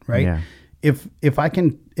bullshit, right? Yeah. If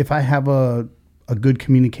I have a good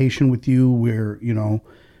communication with you where, you know,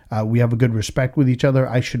 we have a good respect with each other,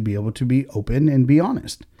 I should be able to be open and be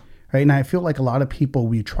honest. Right. And I feel like a lot of people,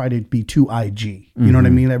 we try to be too IG. You know what I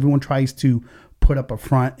mean? Everyone tries to put up a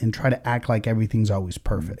front and try to act like everything's always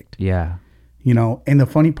perfect. Yeah. You know, and the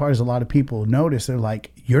funny part is a lot of people notice, they're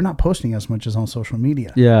like, you're not posting as much as on social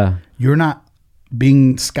media. Yeah. You're not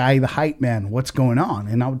being Sky the hype man. What's going on?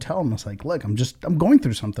 And I would tell them, I was like, look, I'm going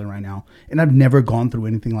through something right now. And I've never gone through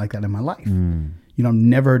anything like that in my life. You know, I've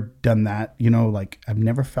never done that. You know, like I've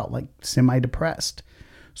never felt like semi-depressed.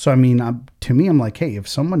 So, I mean, to me, I'm like, hey, if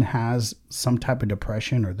someone has some type of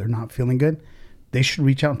depression or they're not feeling good, they should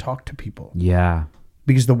reach out and talk to people. Yeah.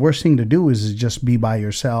 Because the worst thing to do is just be by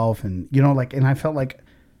yourself. And, you know, like, and I felt like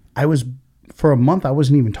for a month, I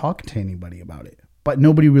wasn't even talking to anybody about it. But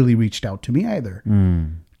nobody really reached out to me either.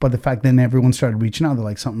 But the fact then everyone started reaching out, they're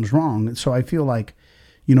like, something's wrong. So I feel like,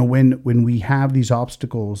 you know, when we have these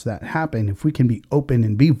obstacles that happen, if we can be open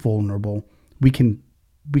and be vulnerable, we can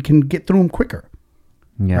get through them quicker.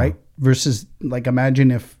 Yeah. Right? Versus, like,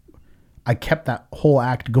 imagine if I kept that whole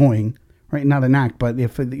act going, right? Not an act, but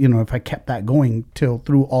if if I kept that going till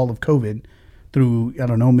through all of COVID, through I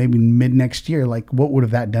don't know, maybe mid next year, like what would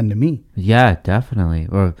have that done to me? Yeah, definitely.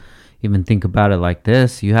 Or even think about it like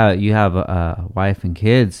this: you have a wife and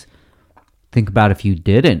kids. Think about if you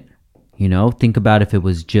didn't. Think about if it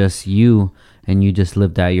was just you and you just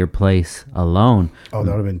lived at your place alone. Oh,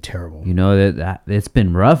 that would have been terrible. That it's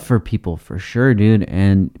been rough for people for sure, dude.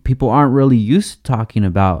 And people aren't really used to talking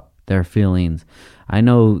about their feelings. I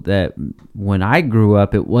know that when I grew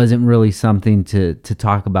up, it wasn't really something to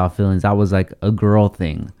talk about feelings. That was like a girl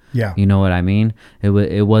thing. Yeah. You know what I mean?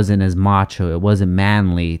 It wasn't as macho. It wasn't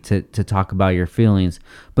manly to talk about your feelings.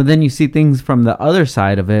 But then you see things from the other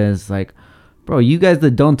side of it. It's like, bro, you guys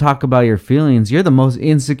that don't talk about your feelings, you're the most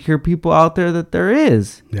insecure people out there that there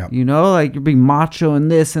is. Yeah. Like you're being macho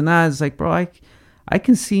and this and that. It's like, bro, I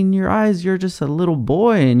can see in your eyes you're just a little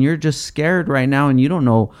boy and you're just scared right now and you don't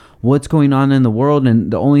know what's going on in the world,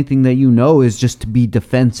 and the only thing that you know is just to be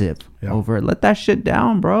defensive over it. Let that shit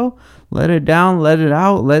down, bro. Let it down, let it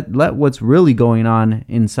out, let what's really going on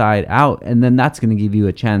inside out, and then that's going to give you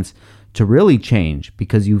a chance to really change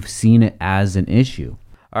because you've seen it as an issue.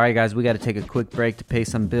 All right, guys, we got to take a quick break to pay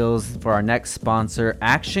some bills for our next sponsor,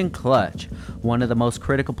 Action Clutch. One of the most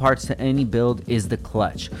critical parts to any build is the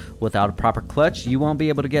clutch. Without a proper clutch, you won't be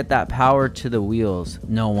able to get that power to the wheels.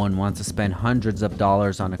 No one wants to spend hundreds of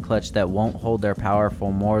dollars on a clutch that won't hold their power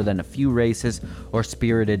for more than a few races or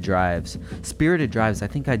spirited drives. Spirited drives, I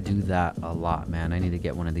think I do that a lot, man. I need to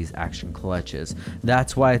get one of these Action Clutches.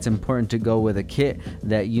 That's why it's important to go with a kit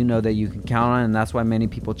that you know that you can count on, and that's why many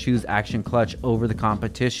people choose Action Clutch over the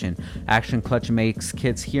competition. Action Clutch makes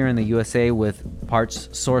kits here in the USA with parts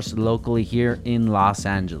sourced locally here in Los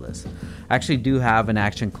Angeles. I actually do have an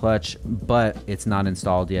Action Clutch, but it's not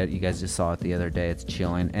installed yet. You guys just saw it the other day. It's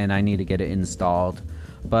chilling, and I need to get it installed.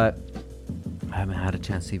 But I haven't had a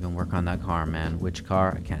chance to even work on that car, man. Which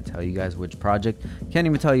car? I can't tell you guys which project. Can't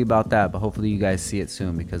even tell you about that, but hopefully you guys see it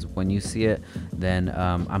soon, because when you see it, then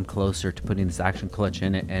I'm closer to putting this Action Clutch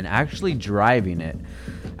in it and actually driving it.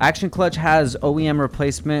 Action Clutch has OEM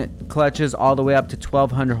replacement clutches all the way up to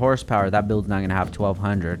 1,200 horsepower. That build's not going to have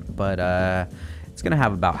 1,200, but it's going to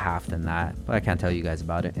have about half than that. But I can't tell you guys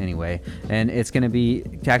about it anyway. And it's going to be,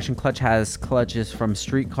 Action Clutch has clutches from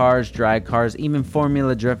street cars, drag cars, even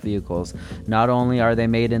Formula Drift vehicles. Not only are they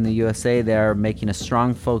made in the USA, they are making a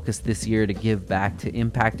strong focus this year to give back to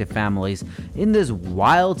impacted families in this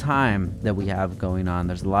wild time that we have going on.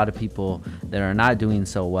 There's a lot of people that are not doing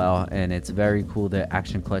so well, and it's very cool that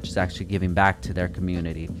Action Clutch is actually giving back to their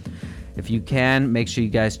community. If you can, make sure you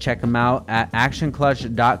guys check them out at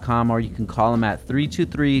actionclutch.com, or you can call them at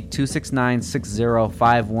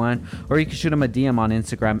 323-269-6051, or you can shoot them a DM on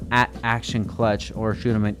Instagram at actionclutch, or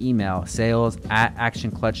shoot them an email,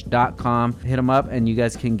 sales@actionclutch.com. Hit them up and you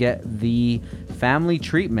guys can get the family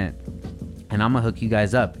treatment. And I'm going to hook you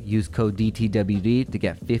guys up. Use code DTWD to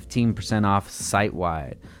get 15% off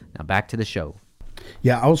site-wide. Now back to the show.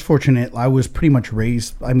 Yeah, I was fortunate. I was pretty much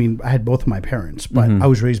raised. I mean, I had both of my parents, but I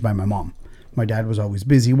was raised by my mom. My dad was always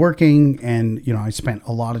busy working, and I spent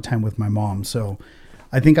a lot of time with my mom. So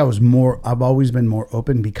I think I've always been more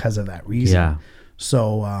open because of that reason. Yeah.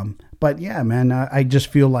 So, but yeah, man, I just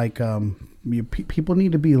feel like people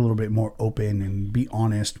need to be a little bit more open and be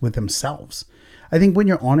honest with themselves. I think when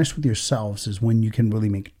you're honest with yourselves is when you can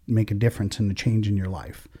really make a difference and a change in your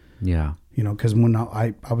life. Yeah. Because when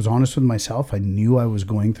I was honest with myself, I knew I was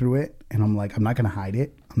going through it, and I'm like, I'm not going to hide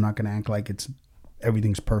it. I'm not going to act like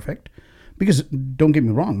everything's perfect, because don't get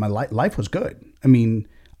me wrong, my life was good. I mean,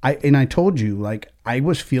 I told you, like, I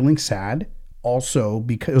was feeling sad also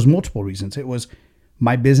because it was multiple reasons. It was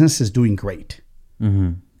my business is doing great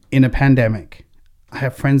in a pandemic. I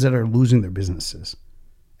have friends that are losing their businesses,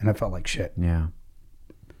 and I felt like shit. Yeah.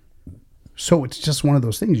 So it's just one of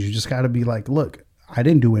those things. You just got to be like, look, I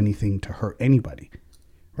didn't do anything to hurt anybody,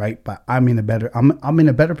 right? But I'm in a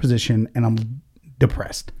better position, and I'm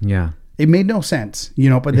depressed. Yeah. It made no sense,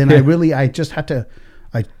 but then I just had to,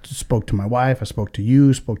 I spoke to my wife, I spoke to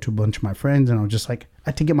you, spoke to a bunch of my friends, and I was just like,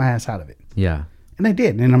 I had to get my ass out of it. Yeah. And I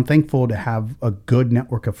did. And I'm thankful to have a good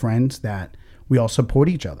network of friends that we all support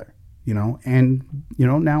each other, and,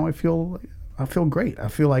 now I feel great. I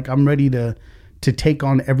feel like I'm ready to take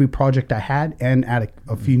on every project I had and add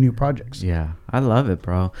a few new projects. Yeah, I love it,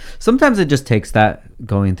 bro. Sometimes it just takes that,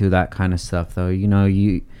 going through that kind of stuff, though.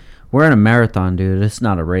 We're in a marathon, dude. It's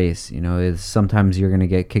not a race. Sometimes you're gonna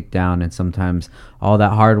get kicked down, and sometimes all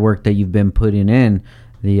that hard work that you've been putting in,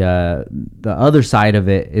 the other side of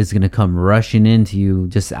it is gonna come rushing into you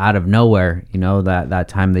just out of nowhere. That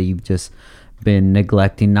time that you've just been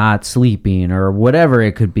neglecting, not sleeping or whatever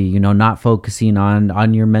it could be, you know, not focusing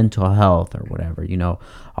on your mental health or whatever, you know,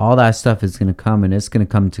 all that stuff is going to come, and it's going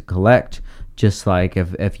to come to collect. Just like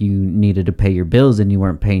if you needed to pay your bills and you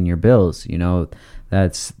weren't paying your bills, you know,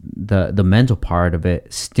 that's the mental part of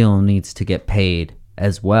it still needs to get paid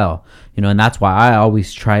as well, you know. And that's why I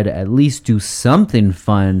always try to at least do something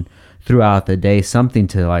fun throughout the day, something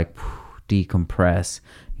to like decompress,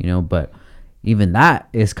 you know. But even that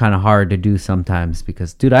is kind of hard to do sometimes,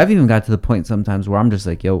 because dude, I've even got to the point sometimes where I'm just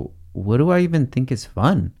like, yo, what do I even think is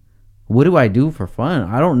fun? What do I do for fun?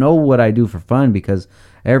 I don't know what I do for fun, because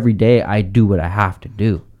every day I do what I have to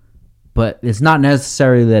do. But it's not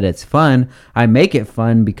necessarily that it's fun. I make it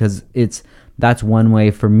fun because that's one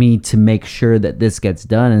way for me to make sure that this gets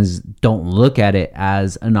done, is don't look at it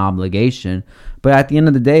as an obligation. But at the end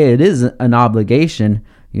of the day, it is an obligation,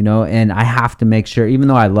 you know, and I have to make sure, even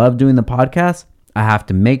though I love doing the podcast, I have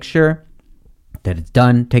to make sure that it's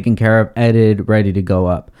done, taken care of, edited, ready to go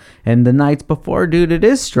up. And the nights before, dude, it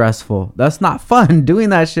is stressful. That's not fun. Doing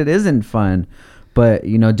that shit isn't fun. But,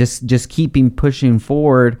 you know, just keeping pushing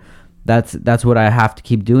forward, that's what I have to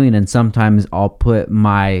keep doing. And sometimes I'll put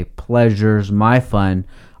my pleasures, my fun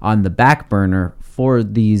on the back burner for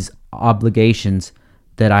these obligations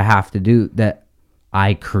that I have to do, that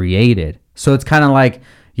I created. So it's kind of like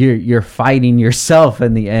you're fighting yourself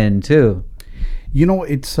in the end too. You know,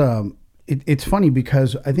 it's funny,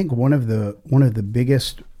 because I think one of the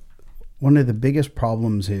biggest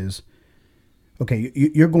problems is, okay,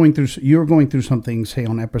 you're going through something, say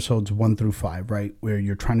on episodes 1 through 5, right, where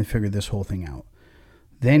you're trying to figure this whole thing out.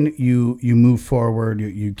 Then you move forward,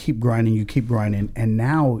 you keep grinding, and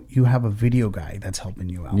now you have a video guy that's helping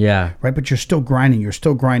you out. Yeah. Right, but you're still grinding.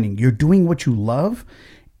 You're doing what you love,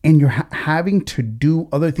 and you're having to do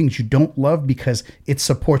other things you don't love because it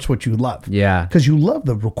supports what you love. Yeah. Because you love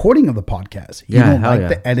the recording of the podcast. You don't like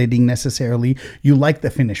the editing necessarily. You like the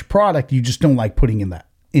finished product. You just don't like putting in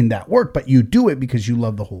that work, but you do it because you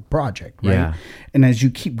love the whole project, right? Yeah. And as you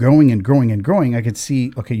keep growing and growing and growing, I could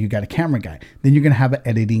see, okay, you got a camera guy. Then you're going to have an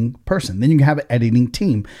editing person. Then you can have an editing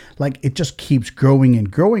team. Like, it just keeps growing and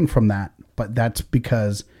growing from that. But that's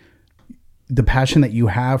because the passion that you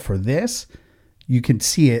have for this, you can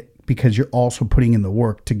see it because you're also putting in the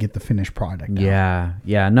work to get the finished product out.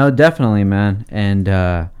 Yeah, no, definitely, man. And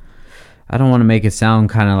I don't want to make it sound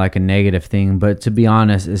kind of like a negative thing, but to be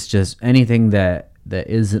honest, it's just anything that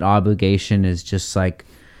is an obligation is just like,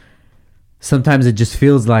 sometimes it just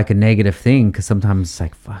feels like a negative thing, because sometimes it's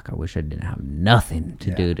like, fuck, I wish I didn't have nothing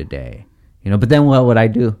to do today, you know. But then what would I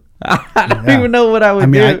do? I don't even know what I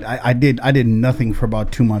would do. I did nothing for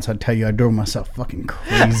about 2 months. I tell you, I drove myself fucking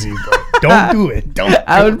crazy, bro. Don't do it.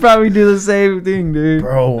 I would probably do the same thing, dude.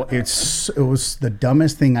 Bro, it was the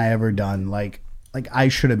dumbest thing I ever done. Like I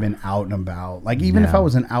should have been out and about. Like, even if I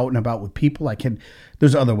wasn't out and about with people,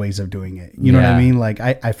 there's other ways of doing it. You know what I mean? Like,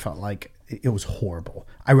 I felt like it was horrible.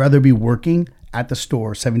 I'd rather be working at the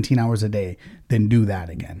store 17 hours a day than do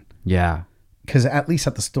that again. Yeah. Because at least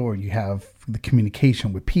at the store, you have the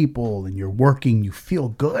communication with people and you're working, you feel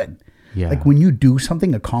good. Yeah. Like, when you do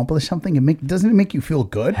something, accomplish something, doesn't it make you feel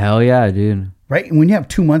good? Hell yeah, dude. Right? And when you have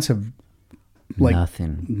 2 months of like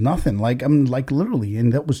nothing, like, I'm like, literally,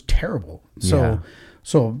 and that was terrible. So,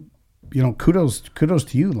 you know, kudos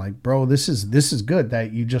to you. Like, bro, this is good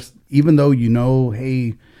that you just, even though, you know,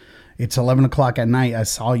 hey, it's 11 o'clock at night, I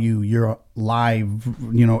saw you're live,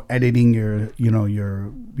 you know, editing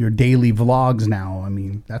your daily vlogs now. I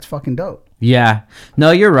mean, that's fucking dope. Yeah, no,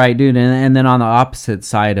 you're right, dude. And then on the opposite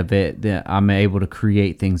side of it, I'm able to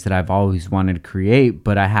create things that I've always wanted to create,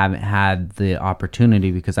 but I haven't had the opportunity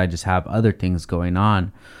because I just have other things going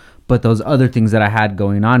on. But those other things that I had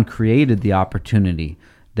going on created the opportunity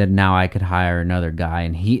that now I could hire another guy,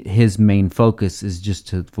 and his main focus is just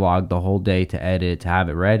to vlog the whole day, to edit, to have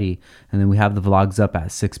it ready, and then we have the vlogs up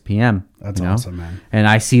at 6 p.m. That's awesome, man. And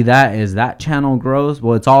I see that as that channel grows,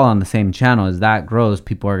 well, it's all on the same channel. As that grows,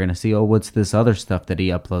 people are going to see, oh, what's this other stuff that he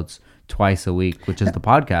uploads twice a week, which is the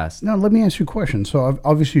podcast. Now, let me ask you a question. So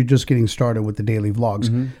obviously you're just getting started with the daily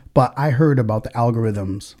vlogs, but I heard about the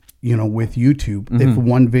algorithms, you know, with YouTube. If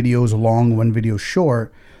one video is long, one video is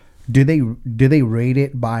short, do they rate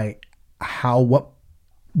it by what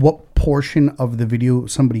portion of the video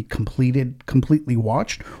somebody completely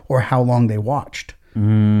watched, or how long they watched?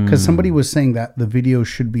 Because somebody was saying that the videos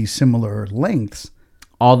should be similar lengths.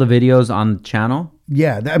 All the videos on the channel?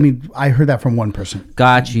 Yeah, I mean, I heard that from one person.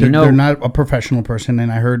 Got you. They're not a professional person, and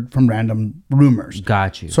I heard from random rumors.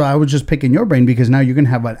 Got you. So I was just picking your brain, because now you're going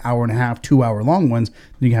to have an hour and a half, 2 hour long ones.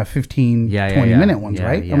 Then you have 15, 20 minute ones,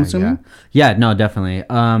 right? I'm assuming? Yeah, no, definitely.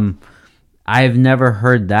 I've never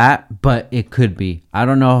heard that, but it could be. I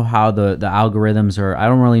don't know how the algorithms are. I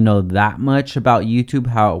don't really know that much about YouTube,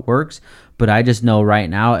 how it works, but I just know right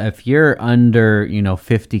now, if you're under,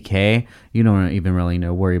 50K, you don't even really need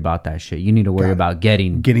to worry about that shit. You need to worry about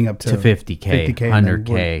getting up to 50K,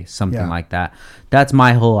 100K, something yeah. like that. That's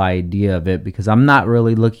my whole idea of it, because I'm not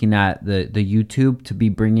really looking at the YouTube to be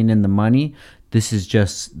bringing in the money. This is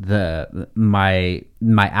just my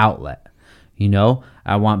outlet.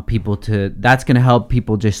 I want people that's going to help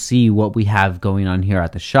people just see what we have going on here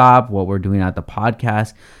at the shop, what we're doing at the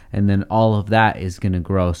podcast, and then all of that is going to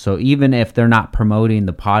grow. So even if they're not promoting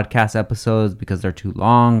the podcast episodes because they're too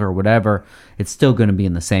long or whatever, it's still going to be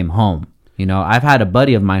in the same home. I've had a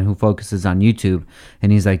buddy of mine who focuses on YouTube,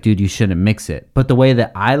 and he's like, dude, you shouldn't mix it. But the way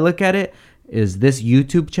that I look at it is this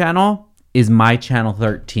YouTube channel is my channel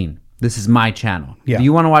 13. This is my channel. Yeah. If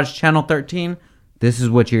you want to watch channel 13, this is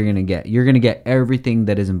what you're going to get. You're going to get everything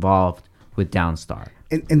that is involved with Downstar.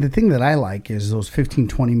 And the thing that I like is those 15,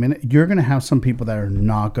 20 minutes. You're going to have some people that are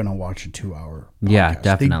not going to watch a 2-hour podcast. Yeah,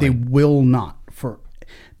 definitely. They will not.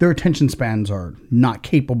 Their attention spans are not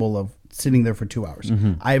capable of sitting there for 2 hours.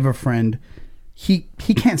 Mm-hmm. I have a friend, he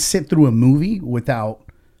can't sit through a movie without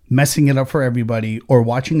messing it up for everybody or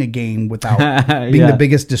watching a game without being the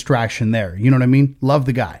biggest distraction there. You know what I mean? Love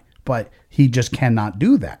the guy, but he just cannot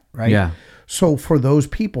do that, right? Yeah. So for those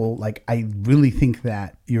people, like, I really think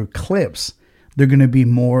that your clips, they're going to be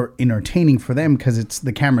more entertaining for them because it's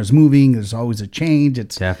the camera's moving. There's always a change.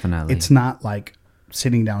 Definitely. It's not like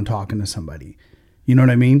sitting down talking to somebody. You know what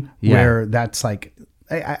I mean? Yeah. Where that's like,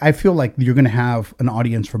 I feel like you're going to have an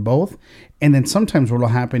audience for both. And then sometimes what will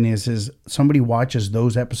happen is somebody watches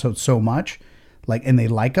those episodes so much, like, and they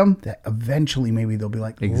like them, that eventually maybe they'll be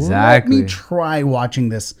like, exactly, let me try watching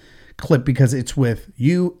this clip because it's with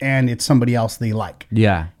you and it's somebody else they like.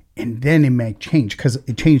 Yeah. And then it may change, because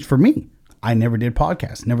it changed for me. I never did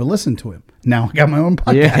podcasts, never listened to him. Now I got my own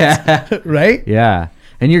podcast. Yeah. Right? Yeah.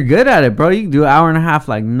 And you're good at it, bro. You can do an hour and a half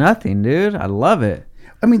like nothing, dude. I love it.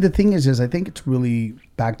 I mean, the thing is I think it's really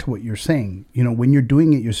back to what you're saying. When you're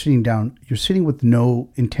doing it, you're sitting down, you're sitting with no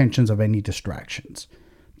intentions of any distractions.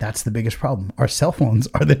 That's the biggest problem. Our cell phones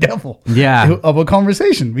are the devil of a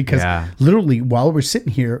conversation, because literally while we're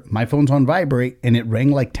sitting here, my phone's on vibrate and it rang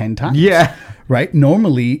like 10 times. Yeah. Right?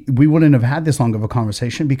 Normally, we wouldn't have had this long of a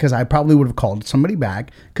conversation because I probably would have called somebody back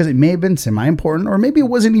because it may have been semi-important, or maybe it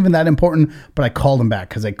wasn't even that important, but I called them back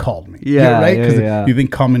because they called me. Yeah. Right? Because you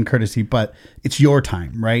think common courtesy, but it's your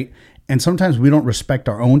time, right? And sometimes we don't respect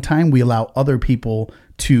our own time. We allow other people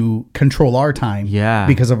to control our time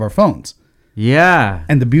because of our phones. Yeah.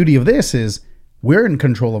 And the beauty of this is we're in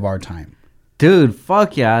control of our time. Dude,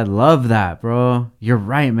 fuck yeah. I love that, bro. You're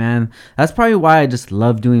right, man. That's probably why I just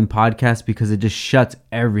love doing podcasts, because it just shuts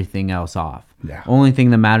everything else off. Yeah. Only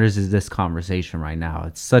thing that matters is this conversation right now.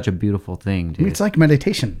 It's such a beautiful thing, dude. It's like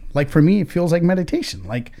meditation. Like, for me, it feels like meditation.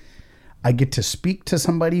 Like, I get to speak to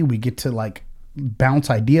somebody. We get to, like,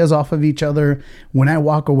 bounce ideas off of each other. When I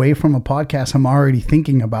walk away from a podcast, I'm already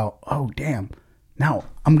thinking about, oh, damn, now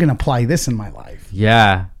I'm going to apply this in my life.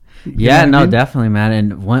 Yeah. Yeah, no, definitely, man.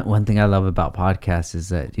 And one thing I love about podcasts is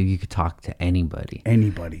that you could talk to anybody.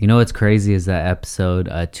 Anybody. You know what's crazy is that episode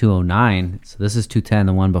 209. So this is 210.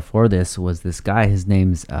 The one before this was this guy. His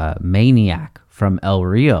name's Maniac from El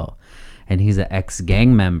Rio, and he's an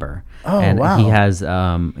ex-gang member. Oh, and wow. he has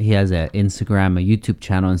an Instagram, a YouTube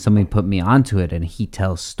channel, and somebody put me onto it, and he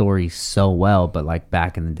tells stories so well, but like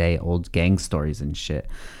back in the day, old gang stories and shit.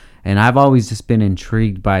 And I've always just been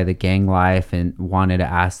intrigued by the gang life and wanted to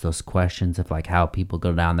ask those questions of like how people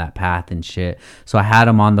go down that path and shit. So I had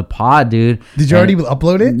him on the pod, dude. Did you already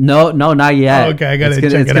upload it? No, not yet. Oh, okay, I gotta check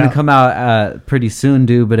it out. It's gonna come out pretty soon,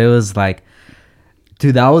 dude. But it was like,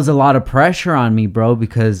 dude, that was a lot of pressure on me, bro,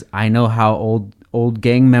 because I know how old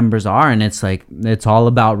gang members are, and it's like it's all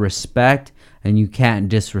about respect, and you can't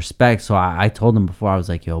disrespect. So I told him before, I was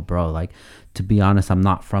like, yo, bro, like, to be honest, I'm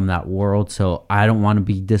not from that world, so I don't want to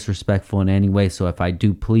be disrespectful in any way. So if I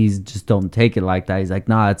do, please just don't take it like that. He's like,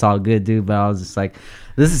 nah, it's all good, dude. But I was just like,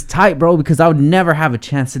 this is tight, bro, because I would never have a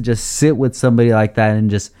chance to just sit with somebody like that and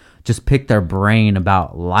just pick their brain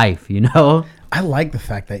about life, you know? I like the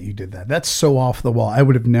fact that you did that. That's so off the wall. I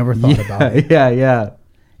would have never thought about it. Yeah.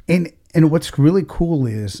 And what's really cool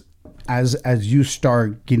is as you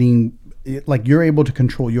start getting, like, you're able to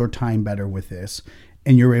control your time better with this,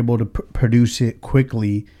 and you're able to produce it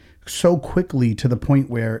quickly, so quickly to the point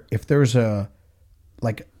where if there's a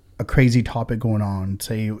crazy topic going on,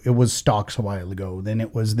 say it was stocks a while ago, then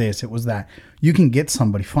it was this, it was that, you can get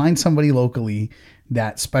somebody, find somebody locally,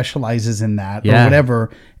 that specializes in that or Yeah. whatever,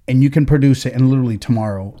 and you can produce it, and literally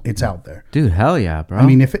tomorrow it's out there. Dude, hell yeah, bro. I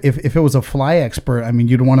mean, if it was a fly expert, I mean,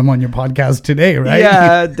 you'd want him on your podcast today, right?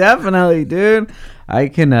 yeah, definitely, dude. I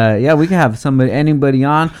can, we can have anybody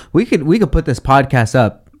on. We could put this podcast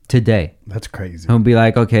up today. That's crazy. And be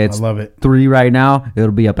like, okay, it's I love it. 3 right now.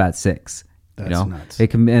 It'll be up at 6. That's you know? nuts. It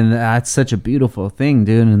can, and that's such a beautiful thing,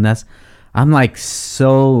 dude. And I'm like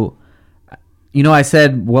so. I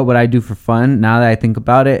said, what would I do for fun? Now that I think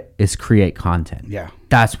about it, is create content. Yeah.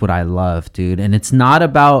 That's what I love, dude. And it's not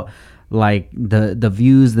about like the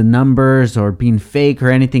views, the numbers, or being fake or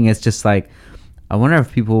anything. It's just like, I wonder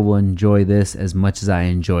if people will enjoy this as much as I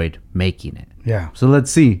enjoyed making it. Yeah. So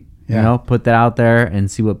let's see. Yeah. Put that out there and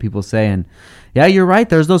see what people say. And yeah, you're right.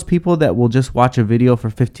 There's those people that will just watch a video for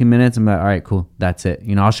 15 minutes and be like, all right, cool. That's it.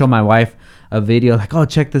 I'll show my wife a video like, oh,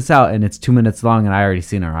 check this out. And it's 2 minutes long. And I already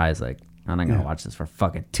seen her eyes like, I'm not going to watch this for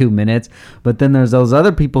fucking 2 minutes. But then there's those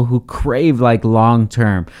other people who crave like long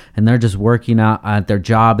term, and they're just working out at their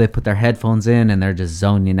job. They put their headphones in and they're just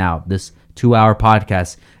zoning out. This 2-hour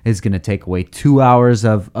podcast is going to take away 2 hours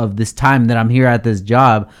of this time that I'm here at this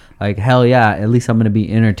job. Like, hell yeah, at least I'm going to be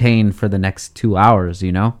entertained for the next 2 hours,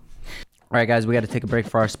 All right, guys, we got to take a break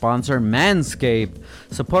for our sponsor, Manscaped.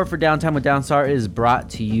 Support for Downtime with Downstar is brought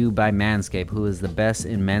to you by Manscaped, who is the best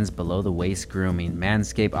in men's below-the-waist grooming.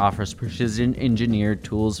 Manscaped offers precision-engineered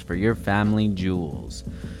tools for your family jewels,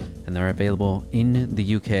 and they're available in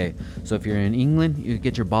the UK. So if you're in England, you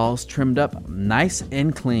get your balls trimmed up nice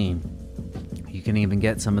and clean. You can even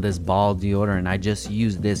get some of this ball deodorant. I just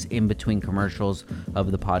use this in between commercials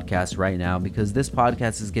of the podcast right now because this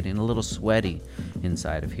podcast is getting a little sweaty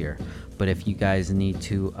inside of here. But if you guys need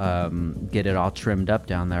to get it all trimmed up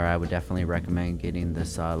down there, I would definitely recommend getting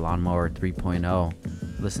this Lawnmower 3.0.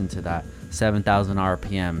 Listen to that. 7,000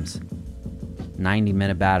 RPMs,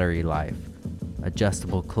 90-minute battery life,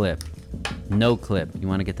 adjustable clip, no clip. You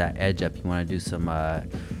want to get that edge up. You want to do some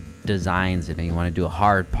designs and you want to do a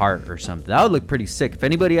hard part or something. That would look pretty sick. If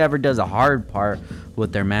anybody ever does a hard part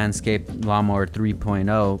with their Manscaped Lawnmower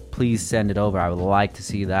 3.0, please send it over. I would like to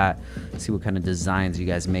see that. See what kind of designs you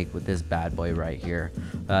guys make with this bad boy right here.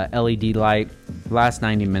 LED light, last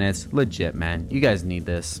 90 minutes. Legit, man. You guys need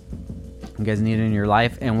this. You guys need it in your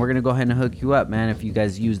life, and we're gonna go ahead and hook you up, man. If you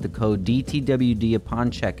guys use the code DTWD upon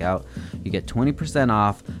checkout, you get 20%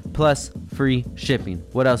 off plus free shipping.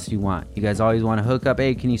 What else do you want? You guys always want to hook up.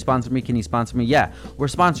 Hey, can you sponsor me? Can you sponsor me? Yeah, we're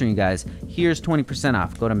sponsoring you guys. Here's 20%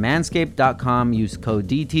 off. Go to manscaped.com, use code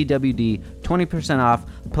DTWD, 20% off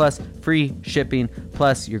plus free shipping,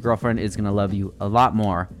 plus your girlfriend is gonna love you a lot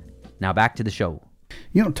more. Now back to the show.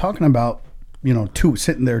 Talking about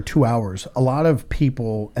sitting there 2 hours. A lot of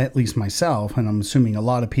people, at least myself, and I'm assuming a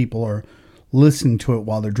lot of people are listening to it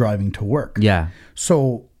while they're driving to work. Yeah.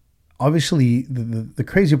 So obviously the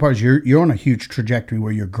crazy part is you're on a huge trajectory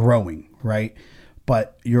where you're growing, right?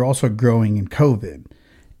 But you're also growing in COVID,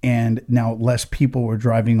 and now less people were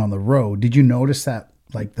driving on the road. Did you notice that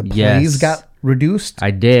like the plays got reduced?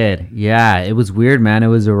 I did. Yeah, it was weird, man. It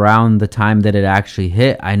was around the time that it actually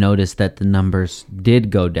hit. I noticed that the numbers did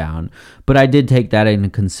go down, but I did take that into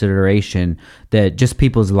consideration that just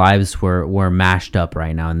people's lives were mashed up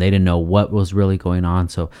right now and they didn't know what was really going on.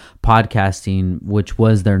 So podcasting, which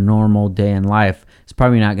was their normal day in life, is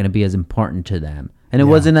probably not going to be as important to them. And it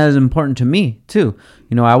wasn't as important to me, too.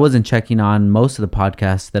 I wasn't checking on most of the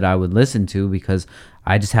podcasts that I would listen to because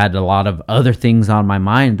I just had a lot of other things on my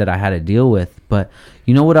mind that I had to deal with. But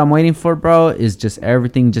you know what I'm waiting for, bro, is just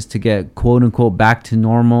everything just to get quote unquote back to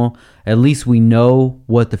normal. At least we know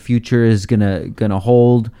what the future is gonna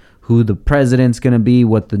hold, who the president's gonna be,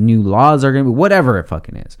 what the new laws are gonna be, whatever it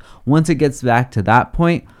fucking is. Once it gets back to that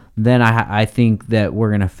point, then I think that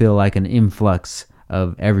we're gonna feel like an influx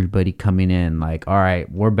of everybody coming in. Like, all right,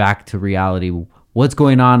 we're back to reality. What's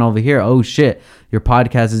going on over here? Oh shit, your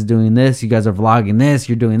podcast is doing this. You guys are vlogging this.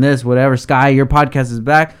 You're doing this. Whatever. Sky, your podcast is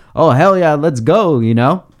back. Oh hell yeah, let's go.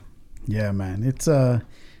 Yeah, man. It's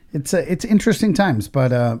interesting times, but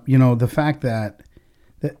the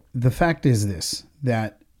fact is this,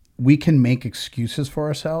 that we can make excuses for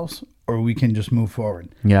ourselves or we can just move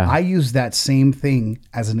forward. Yeah. I use that same thing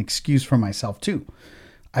as an excuse for myself too.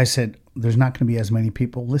 I said, there's not going to be as many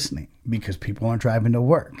people listening because people aren't driving to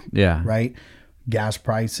work. Yeah. Right. Gas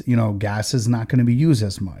price, gas is not going to be used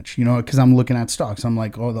as much, because I'm looking at stocks. I'm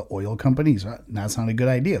like, oh, the oil companies, that's not a good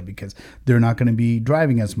idea because they're not going to be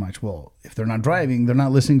driving as much. Well, if they're not driving, they're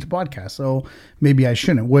not listening to podcasts. So maybe I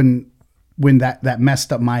shouldn't. When that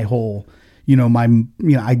messed up my whole,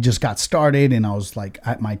 I just got started and I was like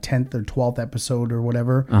at my 10th or 12th episode or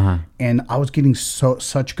whatever. And I was getting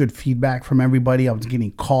such good feedback from everybody. I was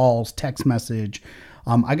getting calls, text message.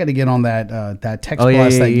 I got to get on that text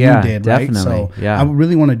blast that you did, definitely. right? So I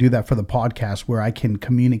really want to do that for the podcast where I can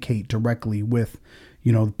communicate directly with,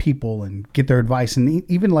 the people and get their advice. And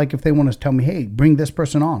even like if they want to tell me, hey, bring this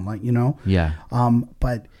person on, like, Yeah.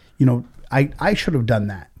 But, I should have done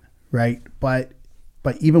that, right? But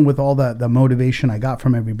even with all the motivation I got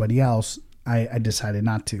from everybody else, I decided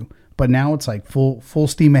not to. But now it's like full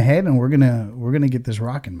steam ahead, and we're gonna get this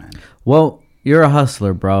rocking, man. Well, you're a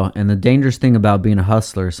hustler, bro, and the dangerous thing about being a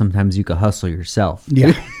hustler is sometimes you could hustle yourself.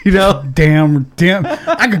 Yeah, damn.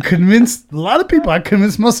 I could convince a lot of people. I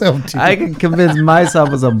convince myself too. I can convince myself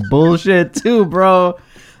of some bullshit too, bro.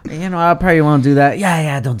 I probably won't do that.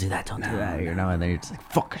 Yeah, don't do that. Don't do that. And then you're just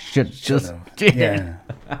like, fuck, shit, just yeah.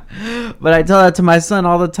 But I tell that to my son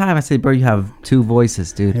all the time. I say, bro, you have two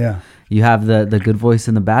voices, dude. Yeah. You have the good voice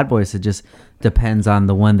and the bad voice. It just depends on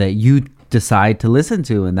the one that you decide to listen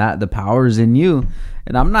to, and that the power is in you.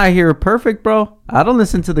 And I'm not here perfect, bro. I don't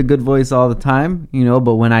listen to the good voice all the time,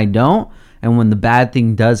 but when I don't, and when the bad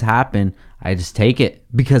thing does happen, I just take it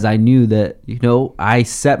because I knew that, I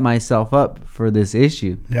set myself up for this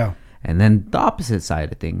issue. Yeah. And then the opposite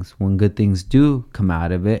side of things, when good things do come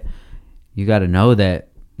out of it, you got to know that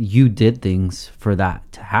you did things for that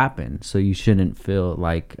to happen. So you shouldn't feel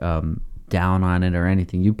like down on it or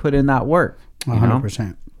anything. You put in that work.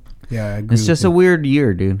 100%. Yeah, I agree. It's just a weird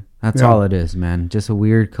year, dude. That's all it is, man. Just a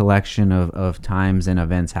weird collection of times and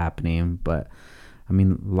events happening. But,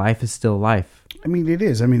 life is still life. It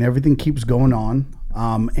is. Everything keeps going on.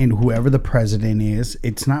 And whoever the president is,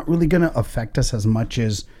 it's not really going to affect us as much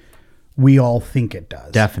as we all think it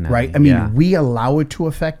does. Definitely. Right? We allow it to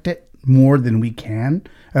affect it more than we can,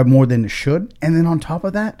 or more than it should. And then on top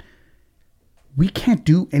of that, we can't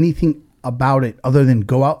do anything about it other than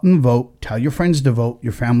go out and vote, tell your friends to vote,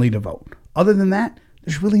 your family to vote. Other than that,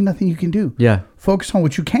 there's really nothing you can do. Yeah. Focus on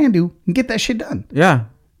what you can do and get that shit done. Yeah.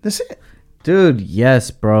 That's it. Dude, yes,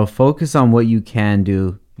 bro. Focus on what you can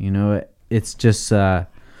do. It's just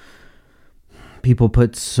people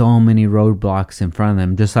put so many roadblocks in front of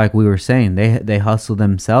them. Just like we were saying, they hustle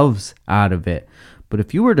themselves out of it. But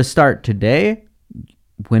if you were to start today,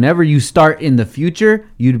 whenever you start in the future,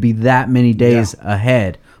 you'd be that many days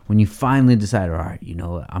ahead when you finally decide, all right,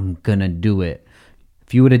 I'm going to do it.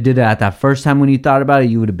 If you would have did it at that first time when you thought about it,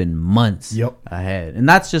 you would have been months ahead. And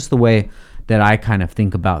that's just the way that I kind of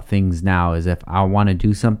think about things now, is if I want to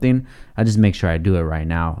do something, I just make sure I do it right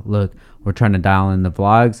now. Look, we're trying to dial in the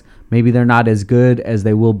vlogs. Maybe they're not as good as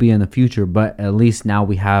they will be in the future, but at least now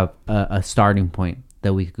we have a starting point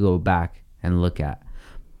that we could go back and look at.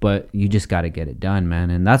 But you just got to get it done, man.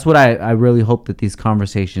 And that's what I really hope that these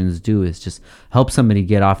conversations do, is just help somebody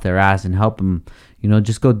get off their ass and help them,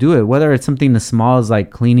 just go do it. Whether it's something as small as like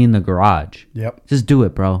cleaning the garage. Yep. Just do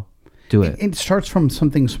it, bro. Do it. It starts from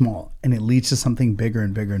something small and it leads to something bigger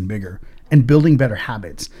and bigger and bigger, and building better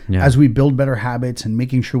habits. Yeah. As we build better habits and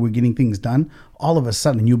making sure we're getting things done, all of a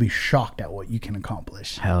sudden you'll be shocked at what you can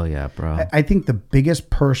accomplish. Hell yeah, bro. I think the biggest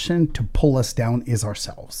person to pull us down is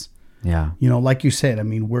ourselves. Yeah. Like you said,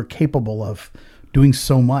 we're capable of doing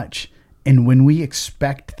so much. And when we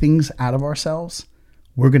expect things out of ourselves,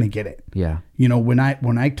 we're going to get it. Yeah. When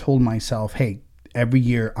I told myself, hey, every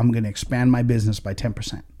year I'm going to expand my business by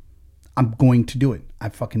 10%. I'm going to do it.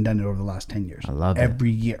 I've fucking done it over the last 10 years. I love it.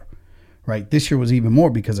 Every year. Right? This year was even more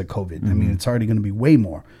because of COVID. Mm-hmm. It's already going to be way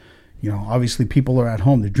more. Obviously people are at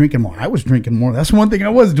home. They're drinking more. I was drinking more. That's one thing I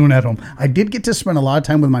was doing at home. I did get to spend a lot of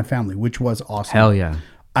time with my family, which was awesome. Hell yeah.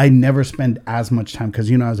 I never spend as much time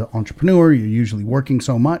because, as an entrepreneur, you're usually working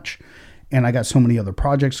so much. And I got so many other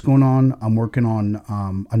projects going on. I'm working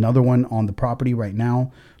on another one on the property right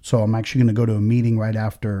now. So I'm actually going to go to a meeting right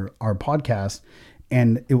after our podcast.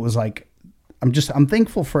 And it was like, I'm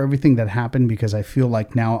thankful for everything that happened, because I feel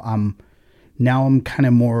like now I'm kind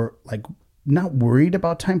of more like not worried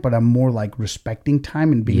about time, but I'm more like respecting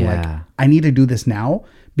time and being like, I need to do this now,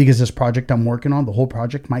 because this project I'm working on, the whole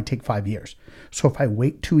project might take 5 years. So if I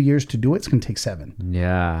wait 2 years to do it, it's going to take 7.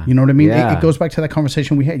 Yeah. You know what I mean? Yeah. It goes back to that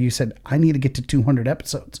conversation we had. You said, I need to get to 200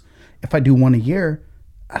 episodes. If I do one a year,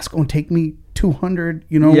 that's going to take me 200,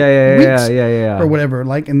 weeks or whatever.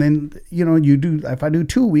 Like, and then, if I do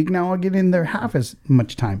 2 a week, now I'll get in there half as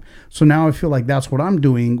much time. So now I feel like that's what I'm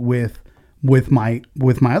doing with my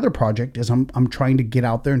other project, is I'm trying to get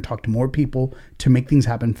out there and talk to more people to make things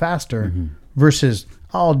happen faster, versus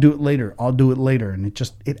I'll do it later. And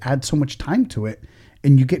it adds so much time to it,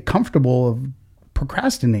 and you get comfortable of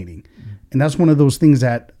procrastinating. And that's one of those things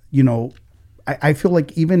that, I feel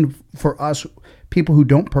like even for us, people who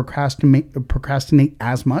don't procrastinate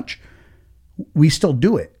as much, we still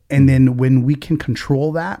do it. And then when we can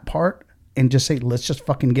control that part and just say, let's just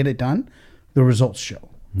fucking get it done, the results show.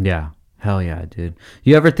 Yeah. Hell yeah, dude.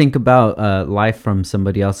 You ever think about life from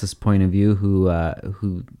somebody else's point of view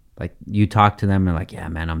who like you talk to them and like, yeah,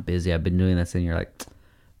 man, I'm busy. I've been doing this. And you're like,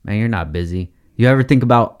 man, you're not busy. You ever think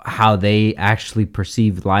about how they actually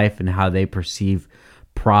perceive life and how they perceive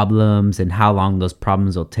problems and how long those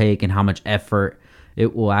problems will take and how much effort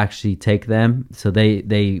it will actually take them? So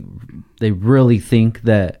they really think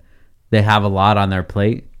that they have a lot on their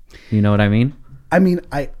plate. You know what I mean? I mean,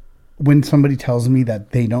 when somebody tells me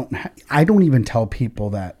that they don't, I don't even tell people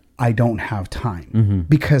that I don't have time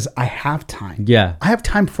because I have time. Yeah. I have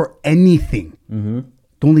time for anything.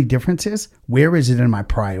 The only difference is, where is it in my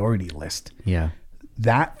priority list? Yeah.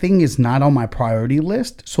 That thing is not on my priority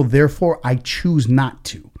list. So therefore I choose not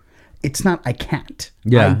to. It's not, I can't.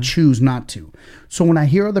 Yeah. I choose not to. So when I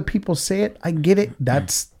hear other people say it, I get it.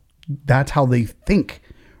 That's how they think,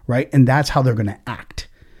 right? And that's how they're going to act.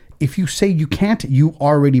 If you say you can't, you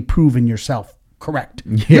already proven yourself correct.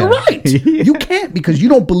 Yeah. You're right. Yeah. You can't because you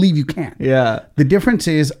don't believe you can. Yeah. The difference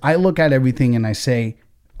is I look at everything and I say,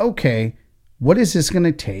 okay, what is this going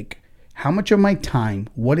to take? How much of my time?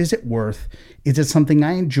 What is it worth? Is it something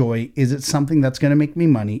I enjoy? Is it something that's going to make me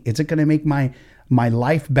money? Is it going to make my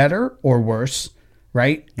life better or worse?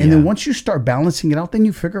 Right? And then once you start balancing it out, then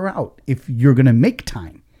you figure out if you're going to make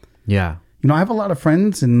time. Yeah. You know, I have a lot of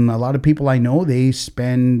friends and a lot of people I know, they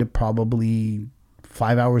spend probably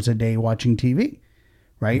 5 hours a day watching TV,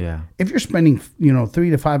 right? Yeah. If you're spending, 3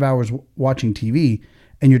 to 5 hours watching TV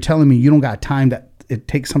and you're telling me you don't got time, that it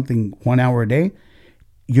takes something 1 hour a day,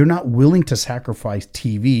 you're not willing to sacrifice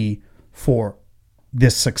TV for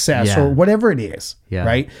this success or whatever it is,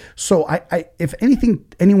 right? So I if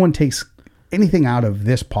anyone takes anything out of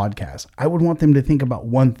this podcast, I would want them to think about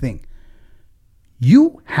one thing.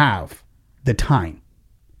 You have the time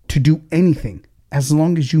to do anything as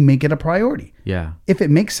long as you make it a priority. Yeah. If it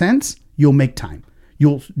makes sense, you'll make time.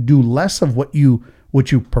 You'll do less of what you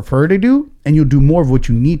prefer to do, and you'll do more of what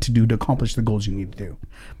you need to do to accomplish the goals you need to do.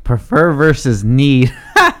 Prefer versus need.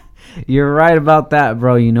 You're right about that,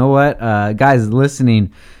 bro. You know what? Guys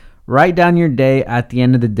listening, write down your day at the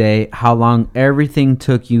end of the day, how long everything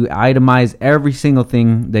took you. Itemize every single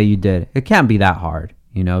thing that you did. It can't be that hard.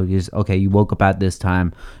 You know, you woke up at this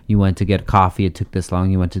time, you went to get coffee, it took this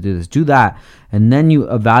long, you went to do this, do that. And then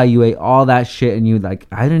you evaluate all that shit and you like,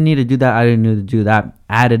 I didn't need to do that, I didn't need to do that.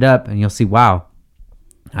 Add it up and you'll see, wow,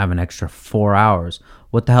 I have an extra 4 hours.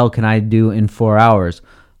 What the hell can I do in 4 hours?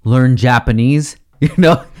 Learn Japanese. You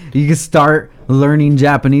know, you can start learning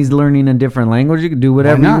Japanese, learning a different language. You can do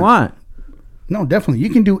whatever you want. No, definitely. You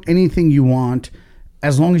can do anything you want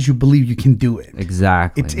as long as you believe you can do it.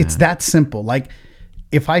 Exactly. It's that simple. Like,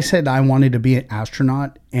 if I said I wanted to be an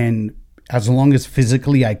astronaut and as long as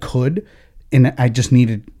physically I could, and I just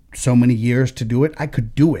needed so many years to do it, I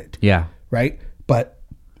could do it. Yeah. Right? But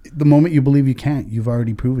the moment you believe you can't, you've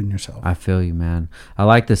already proven yourself. I feel you, man. I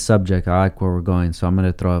like this subject. I like where we're going. So I'm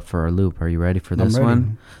going to throw it for a loop. Are you ready for this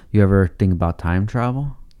one? You ever think about time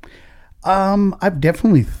travel? I've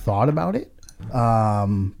definitely thought about it.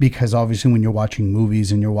 Because obviously when you're watching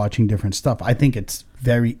movies and you're watching different stuff, I think it's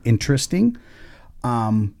very interesting.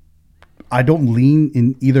 I don't lean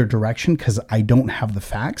in either direction because I don't have the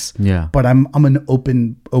facts. Yeah. But I'm an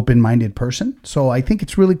open-minded person, so I think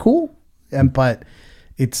it's really cool. But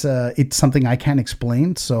it's something I can't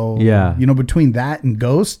explain. So yeah, between that and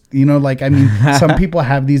ghost, some people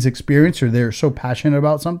have these experiences or they're so passionate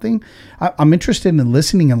about something. I'm interested in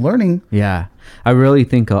listening and learning. Yeah. I really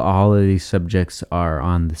think all of these subjects are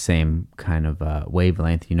on the same kind of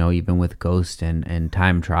wavelength, even with ghost and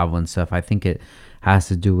time travel and stuff. I think it has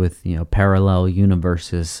to do with, parallel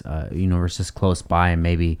universes close by, and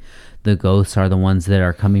maybe the ghosts are the ones that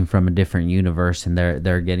are coming from a different universe and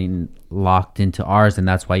they're getting locked into ours. And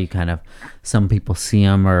that's why some people see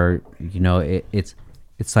them, or,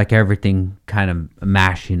 it's like everything kind of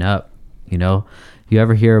mashing up, You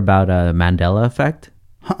ever hear about the Mandela effect?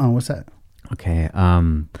 What's that? Okay.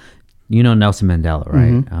 Nelson Mandela,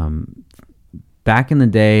 right? Mm-hmm. Back in the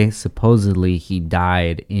day, supposedly he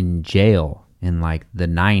died in jail in like the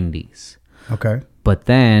 90s. Okay. But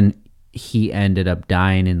then he ended up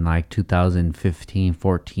dying in like 2015,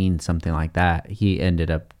 14, something like that. He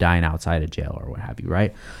ended up dying outside of jail or what have you,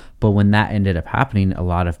 right? But when that ended up happening, a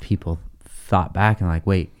lot of people thought back and like,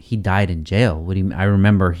 wait, he died in jail. What do you mean? I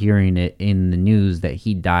remember hearing it in the news that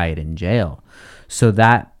he died in jail. So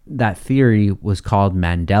that theory was called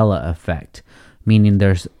Mandela effect. meaning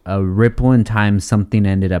there's a ripple in time. Something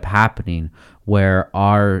ended up happening where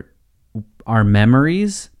our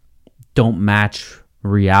memories don't match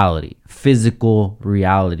reality, physical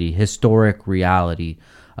reality, historic reality,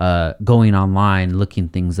 going online, looking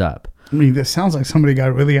things up. I mean, this sounds like somebody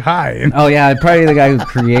got really high. Oh yeah, probably the guy who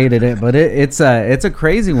created it, but it's a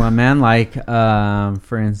crazy one, man. Like,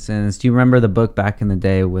 for instance, do you remember the book back in the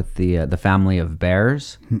day with the family of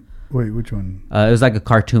bears? Wait, which one? It was like a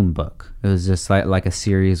cartoon book. It was just like a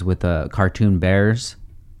series with cartoon bears.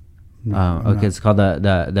 Okay, it's called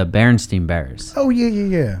the Berenstain Bears. Oh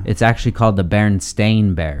yeah. It's actually called the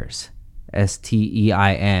Berenstain Bears,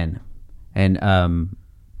 Stein, and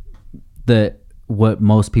what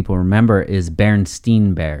most people remember is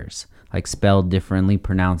Berenstain Bears, like spelled differently,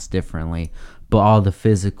 pronounced differently, but all the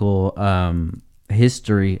physical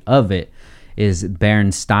history of it is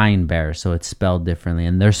Berenstain Bears, so it's spelled differently.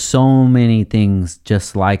 And there's so many things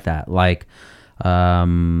just like that. Like,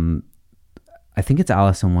 I think it's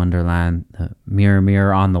Alice in Wonderland, the mirror,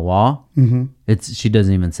 mirror on the wall. Mm-hmm. She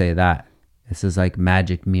doesn't even say that. It says like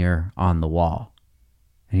magic mirror on the wall.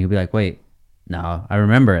 And you'll be like, wait, no, I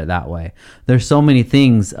remember it that way. There's so many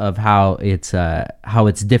things of how it's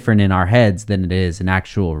different in our heads than it is in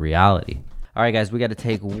actual reality. All right, guys, we got to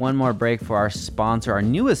take one more break for our sponsor, our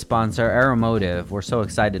newest sponsor, Aeromotive. We're so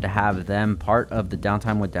excited to have them part of the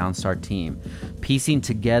Downtime with Downstar team. Piecing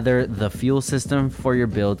together the fuel system for your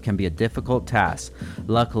build can be a difficult task.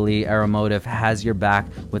 Luckily, Aeromotive has your back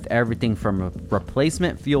with everything from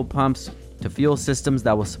replacement fuel pumps to fuel systems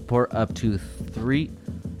that will support up to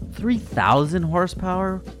 3,000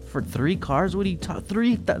 horsepower for 3 cars. What do you talk?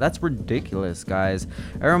 That's ridiculous, guys.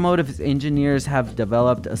 Aeromotive's engineers have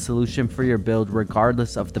developed a solution for your build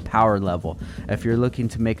regardless of the power level. If you're looking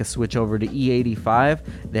to make a switch over to E85,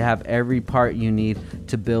 they have every part you need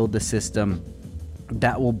to build the system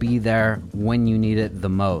that will be there when you need it the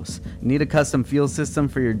most. Need a custom fuel system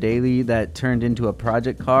for your daily that turned into a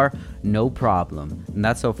project car? No problem. And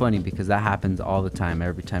that's so funny because that happens all the time.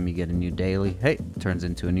 Every time you get a new daily, hey, it turns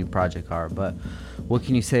into a new project car. But what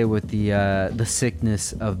can you say with the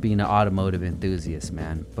sickness of being an automotive enthusiast,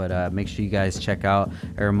 man? But make sure you guys check out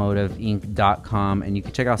aeromotiveinc.com, and you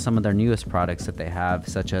can check out some of their newest products that they have,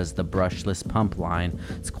 such as the brushless pump line.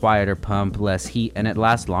 It's quieter pump, less heat, and it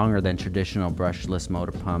lasts longer than traditional brushless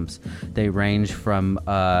motor pumps. They range from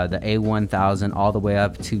the A1000 all the way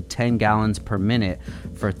up to 10 gallons per minute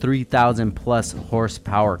for 3,000 plus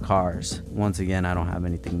horsepower cars. Once again, I don't have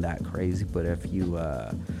anything that crazy, but if you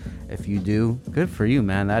do, good for you,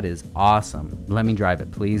 man. That is awesome. Let me drive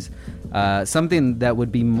it, please. Something that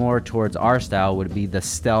would be more towards our style would be the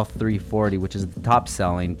Stealth 340, which is the top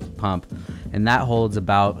selling pump, and that holds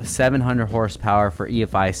about 700 horsepower for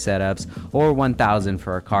EFI setups, or 1,000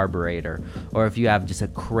 for a carburetor. Or if you have just a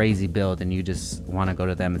crazy build and you just want to go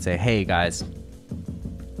to them and say, hey guys,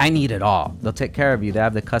 I need it all, they'll take care of you. They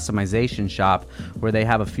have the customization shop where they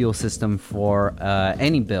have a fuel system for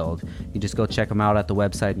any build. You just go check them out at the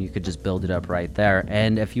website and you could just build it up right there.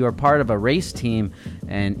 And if you are part of a race team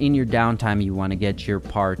and in your downtime you want to get your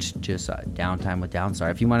parts, just Downtime with Downstar,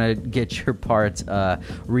 if you want to get your parts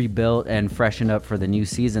rebuilt and freshened up for the new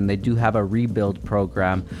season, they do have a rebuild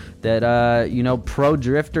program that pro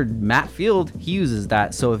drifter Matt Field, he uses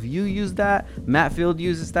that. So if you use that, Matt Field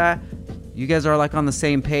uses that, you guys are like on the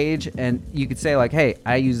same page, and you could say like, hey,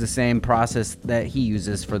 I use the same process that he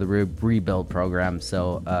uses for the rebuild program.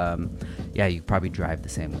 So yeah, you probably drive the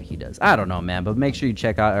same way he does. I don't know, man, but make sure you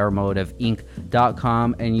check out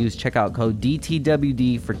aeromotiveinc.com and use checkout code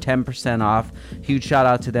DTWD for 10% off. Huge shout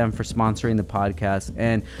out to them for sponsoring the podcast,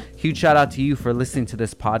 and huge shout out to you for listening to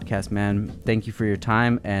this podcast, man. Thank you for your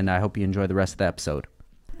time, and I hope you enjoy the rest of the episode.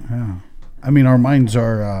 Yeah, I mean, our minds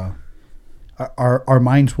are our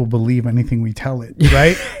minds will believe anything we tell it,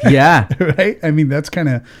 right? Yeah. Right? I mean, that's kind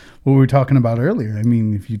of what we were talking about earlier. I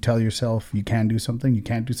mean, if you tell yourself you can do something, you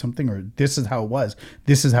can't do something, or this is how it was,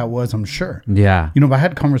 I'm sure. Yeah. But I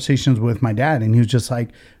had conversations with my dad, and he was just like,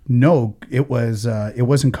 no, it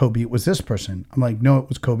wasn't Kobe, it was this person. I'm like, no, it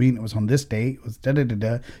was Kobe, and it was on this day, it was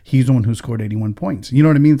da-da-da-da. He's the one who scored 81 points. You know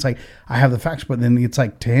what I mean? It's like, I have the facts, but then it's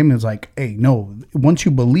like, to him, it's like, hey, no, once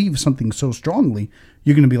you believe something so strongly,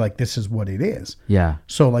 you're going to be like, this is what it is. Yeah.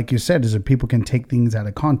 So like you said, is that people can take things out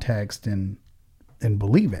of context and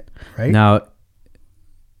believe it, right? Now,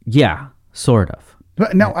 yeah, sort of.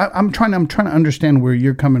 But now I'm trying to understand where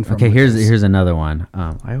you're coming from. Okay, here's another one.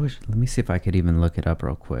 Let me see if I could even look it up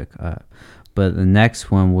real quick. But the next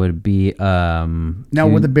one would be now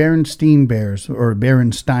with the Berenstain Bears or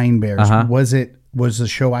Berenstain Bears. Was the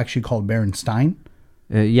show actually called Berenstain?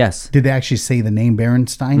 Yes. Did they actually say the name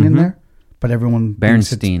Berenstain in there? But everyone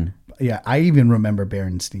Berenstain. Yeah, I even remember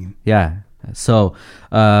Berenstein. Yeah. So,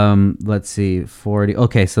 let's see, 40.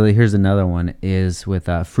 Okay, so here's another one is with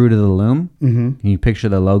Fruit of the Loom. Mm-hmm. Can you picture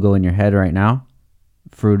the logo in your head right now?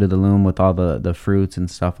 Fruit of the Loom with all the fruits and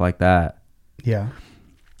stuff like that. Yeah.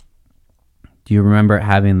 Do you remember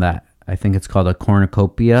having that? I think it's called a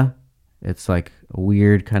cornucopia. It's like a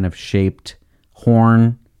weird kind of shaped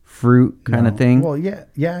horn fruit kind of thing. Well, yeah,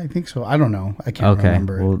 I think so. I don't know. I can't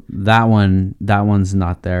remember. Well, that one's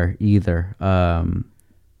not there either.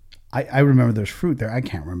 I remember there's fruit there. I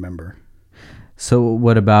can't remember. So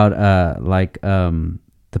what about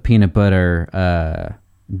the peanut butter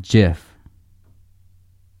Jif?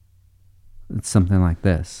 It's something like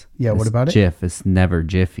this. Yeah, what about it? Jif. It's never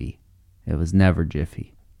Jiffy. It was never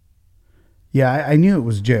Jiffy. Yeah, I knew it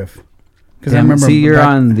was Jif. Because I remember. See,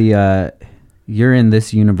 you're in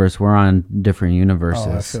this universe. We're on different universes.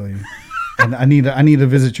 Oh, I feel you. And I need to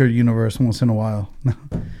visit your universe once in a while.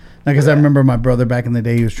 Because I remember my brother back in the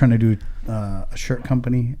day, he was trying to do a shirt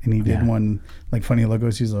company, and he did one like funny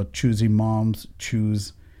logos. He's a choosy moms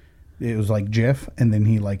choose. It was like Jif, and then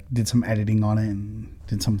he like did some editing on it and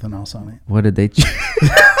did something else on it. What did they?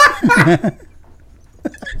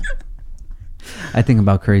 I think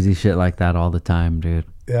about crazy shit like that all the time, dude.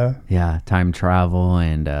 Yeah. Yeah, time travel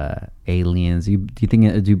and aliens. Do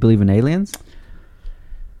you believe in aliens?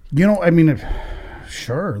 You know, I mean,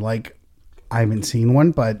 sure. Like, I haven't seen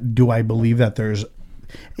one, but do I believe that there's...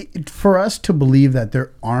 For us to believe that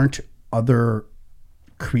there aren't other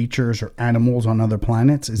creatures or animals on other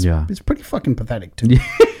planets is it's pretty fucking pathetic to me.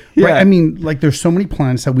 Yeah. Right? I mean, like, there's so many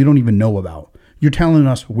planets that we don't even know about. You're telling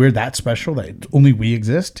us we're that special that only we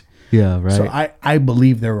exist? Yeah, right. So I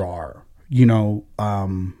believe there are, you know,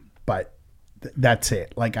 but that's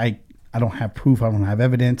it. Like, I don't have proof. I don't have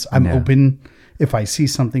evidence. I'm open. If I see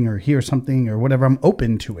something or hear something or whatever, I'm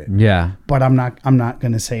open to it. Yeah. But I'm not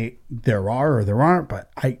going to say there are or there aren't, but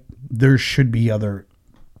there should be other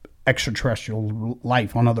extraterrestrial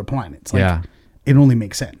life on other planets. Like, it only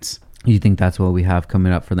makes sense. You think that's what we have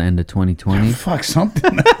coming up for the end of 2020? Fuck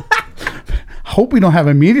something. Hope we don't have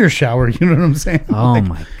a meteor shower. You know what I'm saying? Oh, like,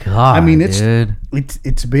 my God. I mean, dude.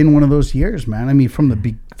 it's been one of those years, man. I mean, from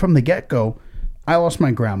the get go, I lost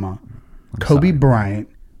my grandma, Kobe Bryant,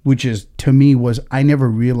 which is to me I never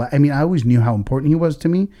realized. I mean, I always knew how important he was to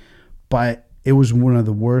me, but it was one of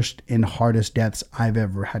the worst and hardest deaths I've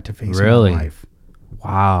ever had to face in my life.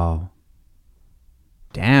 Wow.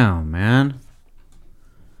 Damn, man.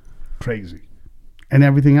 Crazy. And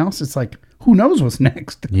everything else, it's like, who knows what's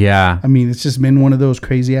next? Yeah. I mean, it's just been one of those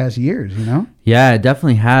crazy ass years, you know? Yeah, it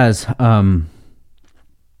definitely has. I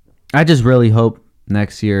just really hope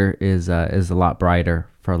next year is a lot brighter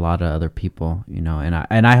for a lot of other people, you know,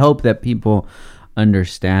 and I hope that people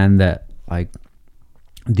understand that, like,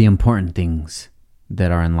 the important things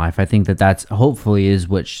that are in life. I think that's hopefully is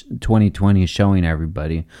what 2020 is showing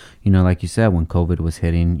everybody. You know, like you said, when COVID was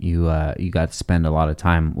hitting, you got to spend a lot of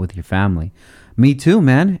time with your family. Me too,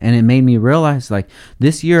 man. And it made me realize, like,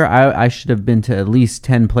 this year I should have been to at least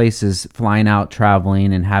 10 places, flying out,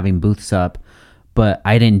 traveling, and having booths up. But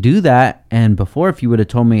I didn't do that. And before, if you would have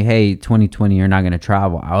told me, hey, 2020, you're not going to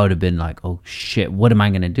travel, I would have been like, oh, shit, what am I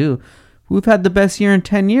going to do? We've had the best year in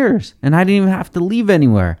 10 years, and I didn't even have to leave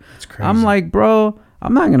anywhere. That's crazy. I'm like, bro,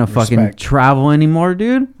 I'm not going to fucking travel anymore,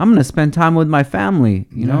 dude. I'm going to spend time with my family,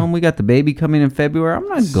 you know, and we got the baby coming in February. I'm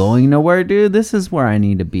not going nowhere, dude. This is where I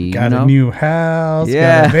need to be. Got a new house.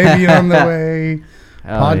 Yeah. Got a baby on the way.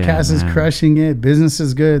 Podcast is crushing it. Business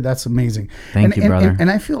is good. That's amazing. Thank you, brother. And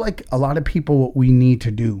I feel like a lot of people, what we need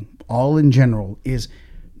to do, all in general, is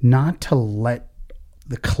not to let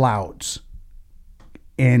the clouds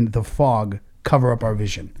and the fog cover up our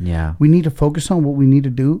vision. Yeah. We need to focus on what we need to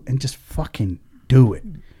do and just fucking do it.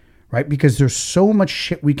 Right? Because there's so much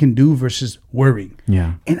shit we can do versus worrying.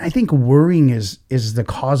 Yeah. And I think worrying is the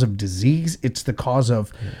cause of disease. It's the cause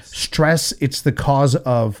of stress. It's the cause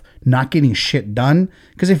of not getting shit done.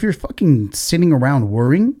 Because if you're fucking sitting around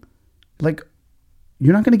worrying, like,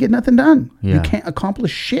 you're not going to get nothing done. Yeah. You can't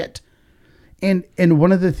accomplish shit. And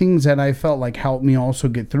one of the things that I felt like helped me also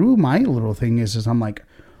get through my little thing is I'm like,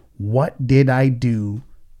 what did I do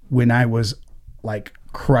when I was like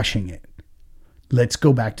crushing it? Let's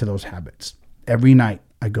go back to those habits. Every night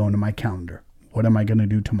I go into my calendar. What am I going to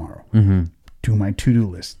do tomorrow? Mm-hmm. Do my to-do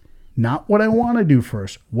list. Not what I want to do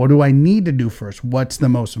first. What do I need to do first? What's the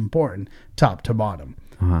most important? Top to bottom.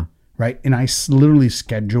 Uh-huh. Right? And I literally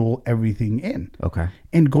schedule everything in. Okay.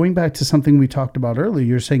 And going back to something we talked about earlier,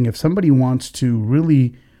 you're saying if somebody wants to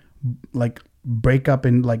really like break up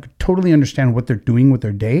and like totally understand what they're doing with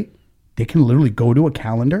their day, they can literally go to a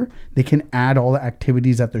calendar. They can add all the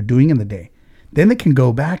activities that they're doing in the day. Then they can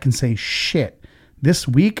go back and say, shit, this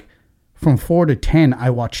week from 4 to 10, I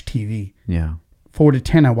watch TV. Yeah. 4 to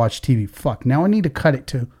 10, I watch TV. Fuck. Now I need to cut it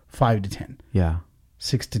to 5 to 10. Yeah.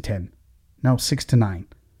 6 to 10. Now 6 to 9.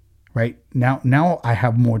 Right? Now I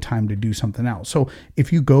have more time to do something else. So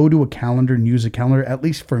if you go to a calendar and use a calendar, at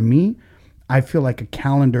least for me, I feel like a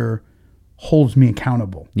calendar holds me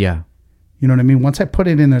accountable. Yeah. You know what I mean? Once I put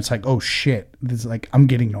it in there, it's like, oh shit. This is like, I'm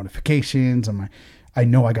getting notifications. I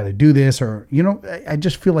know I got to do this, or, you know, I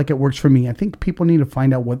just feel like it works for me. I think people need to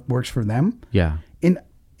find out what works for them. Yeah. In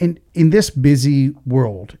this busy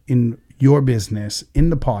world, in your business, in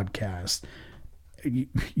the podcast, you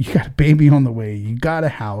got a baby on the way, you got a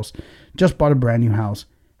house, just bought a brand new house.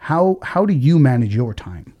 How do you manage your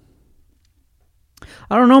time?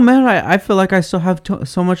 I don't know, man. I feel like I still have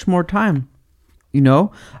so much more time. You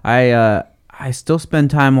know, I still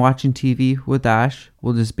spend time watching TV with Ash.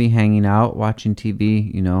 We'll just be hanging out, watching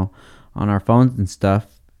TV, you know, on our phones and stuff.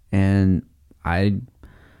 And I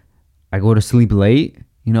go to sleep late.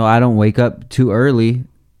 You know, I don't wake up too early.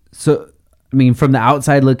 So, I mean, from the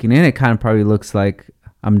outside looking in, it kind of probably looks like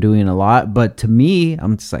I'm doing a lot. But to me,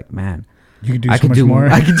 I'm just like, man, you can do so much more.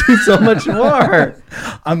 I can do so much more.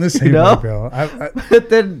 I'm the same way, bro. But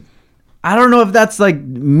then, I don't know if that's like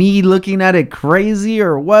me looking at it crazy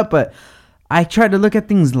or what, but I try to look at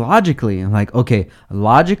things logically. I'm like, okay,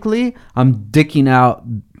 logically, I'm dicking out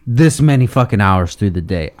this many fucking hours through the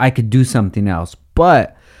day. I could do something else.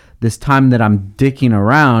 But this time that I'm dicking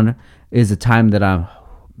around is a time that I'm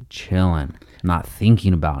chilling, not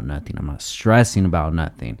thinking about nothing. I'm not stressing about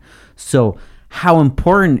nothing. So how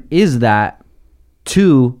important is that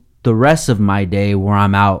to the rest of my day where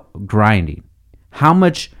I'm out grinding? How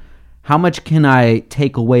much can I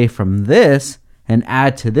take away from this and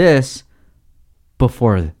add to this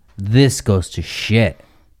before this goes to shit?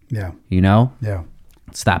 Yeah. You know? Yeah.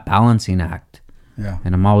 It's that balancing act. Yeah.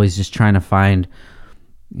 And I'm always just trying to find,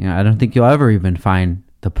 you know, I don't think you'll ever even find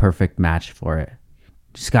the perfect match for it.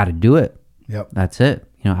 Just got to do it. Yep. That's it.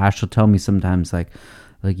 You know, Ash will tell me sometimes like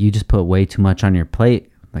you just put way too much on your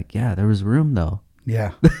plate. Like, yeah, there was room though.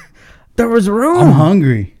 Yeah. There was room.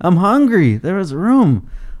 I'm hungry. There was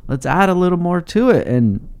room. Let's add a little more to it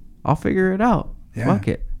and I'll figure it out. Yeah. Fuck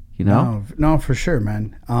it. You know? No, for sure,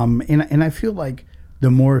 man. And I feel like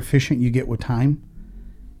the more efficient you get with time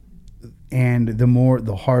and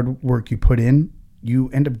the hard work you put in, you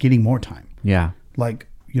end up getting more time. Yeah. Like,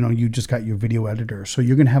 you know, you just got your video editor. So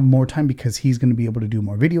you're going to have more time because he's going to be able to do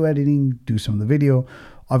more video editing, do some of the video.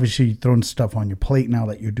 Obviously, you're throwing stuff on your plate now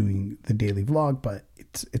that you're doing the daily vlog, but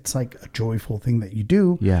it's like a joyful thing that you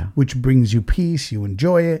do, yeah, which brings you peace. You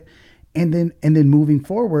enjoy it. And then moving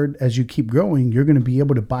forward, as you keep growing, you're going to be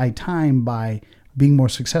able to buy time by being more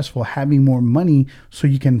successful, having more money so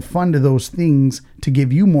you can fund those things to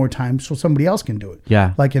give you more time so somebody else can do it.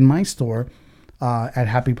 Yeah. Like in my store, at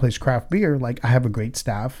Happy Place Craft Beer, like I have a great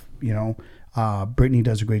staff, you know, Brittany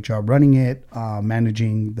does a great job running it,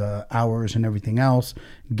 managing the hours and everything else.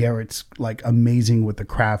 Garrett's like amazing with the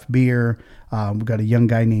craft beer. We've got a young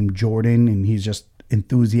guy named Jordan and he's just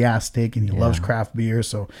enthusiastic and he loves craft beer.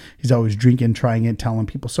 So he's always drinking, trying it, telling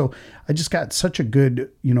people. So I just got such a good,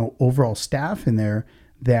 you know, overall staff in there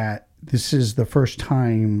that this is the first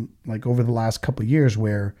time like over the last couple of years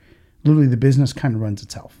where literally the business kind of runs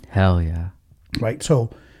itself. Hell yeah. Right. So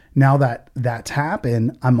now that that's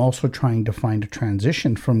happened, I'm also trying to find a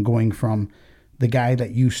transition from going from the guy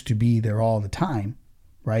that used to be there all the time,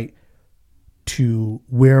 right, to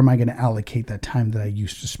where am I going to allocate that time that I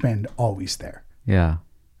used to spend always there? Yeah.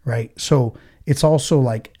 Right. So it's also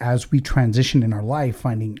like as we transition in our life,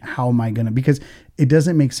 finding how am I going to, because it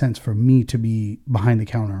doesn't make sense for me to be behind the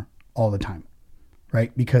counter all the time.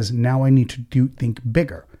 Right. Because now I need to think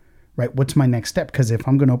bigger. Right. What's my next step? Because if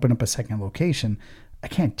I'm going to open up a second location, I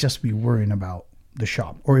can't just be worrying about the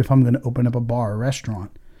shop. Or if I'm going to open up a bar or restaurant,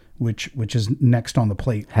 which is next on the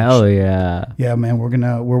plate. Hell yeah. Yeah, man.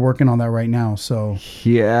 We're working on that right now. So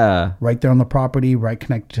yeah, right there on the property, right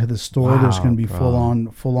connected to the store. There's going to be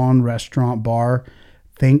full on restaurant bar.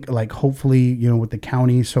 Think like hopefully, you know, with the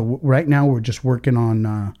county. So right now we're just working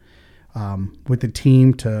on with the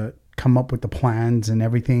team to come up with the plans and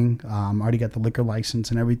everything. Already got the liquor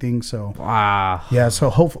license and everything. So wow. Yeah.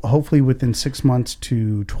 So hopefully within 6 months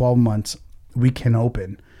to 12 months we can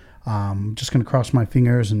open. Just going to cross my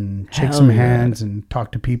fingers and shake some hands and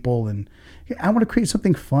talk to people. And I want to create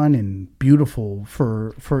something fun and beautiful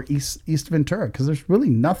for East Ventura. Cause there's really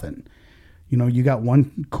nothing, you know, you got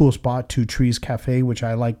one cool spot, Two Trees Cafe, which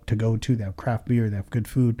I like to go to. They have craft beer, they have good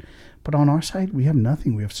food, but on our side, we have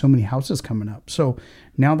nothing. We have so many houses coming up. So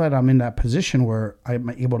now that I'm in that position where I'm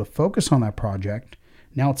able to focus on that project,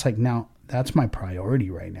 now it's like, now that's my priority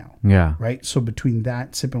right now. Yeah. Right. So between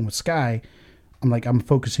that, sipping with Sky, I'm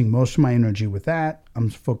focusing most of my energy with that. I'm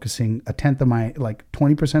focusing a tenth of my, like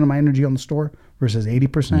 20% of my energy on the store versus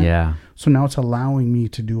 80%. Yeah. So now it's allowing me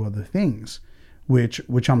to do other things, which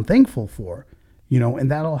I'm thankful for, and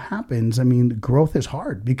that all happens. I mean, growth is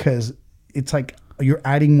hard because it's like you're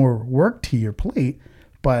adding more work to your plate.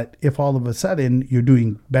 But if all of a sudden you're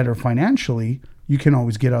doing better financially, you can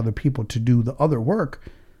always get other people to do the other work.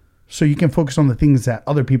 So you can focus on the things that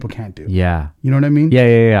other people can't do. Yeah. You know what I mean?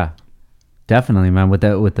 Yeah. Definitely, man. With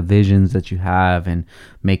the visions that you have and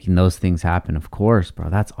making those things happen, of course, bro.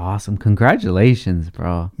 That's awesome. Congratulations,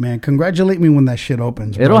 bro. Man, congratulate me when that shit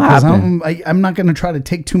opens, bro. It'll happen. I'm not going to try to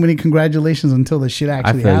take too many congratulations until the shit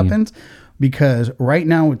actually happens. Because right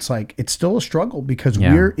now it's still a struggle because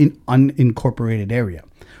we're in unincorporated area.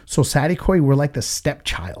 So Saticoy, we're like the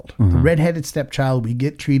stepchild, the redheaded stepchild. We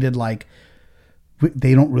get treated like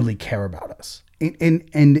they don't really care about us.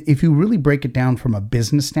 And if you really break it down from a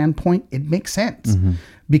business standpoint, it makes sense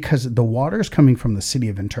because the water is coming from the city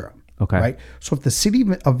of Ventura. Okay. Right. So if the city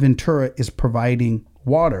of Ventura is providing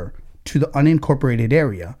water to the unincorporated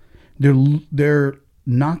area, they're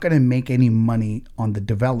not going to make any money on the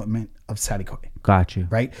development of Saticoy. Got you.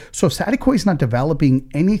 Right. So if Saticoy is not developing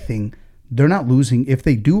anything, they're not losing. If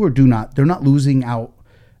they do or do not, they're not losing out.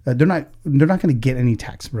 They're not going to get any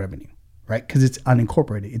tax revenue. Right? Because it's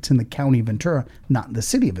unincorporated. It's in the county of Ventura, not in the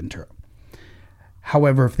city of Ventura.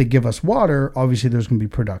 However, if they give us water, obviously there's going to be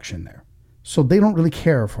production there. So they don't really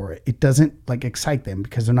care for it. It doesn't excite them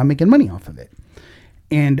because they're not making money off of it.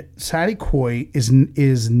 And Saticoy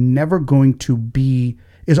is never going to be,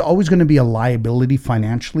 is always going to be a liability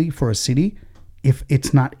financially for a city if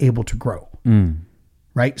it's not able to grow.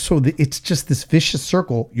 Right? So it's just this vicious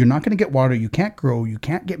circle. You're not going to get water. You can't grow. You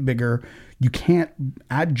can't get bigger. You can't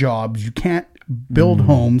add jobs. You can't build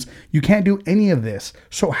homes. You can't do any of this.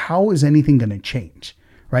 So how is anything going to change?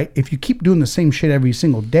 Right? If you keep doing the same shit every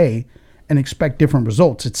single day and expect different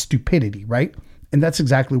results, it's stupidity, right? And that's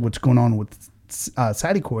exactly what's going on with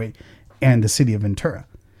Saticoy and the city of Ventura,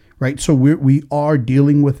 right? So we are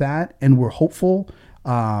dealing with that, and we're hopeful.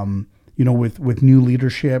 With new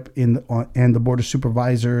leadership and the board of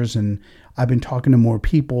supervisors, and I've been talking to more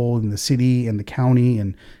people in the city and the county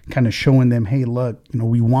and kind of showing them, hey, look,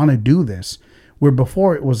 we want to do this. Where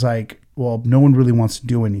before it was like, well, no one really wants to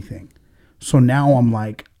do anything. So now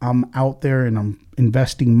I'm out there and I'm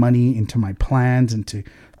investing money into my plans, into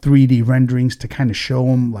 3D renderings to kind of show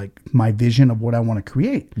them my vision of what I want to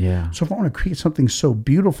create. Yeah. So if I want to create something so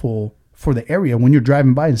beautiful for the area, when you're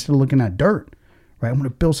driving by, instead of looking at dirt, right? I'm going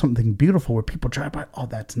to build something beautiful where people drive by. Oh,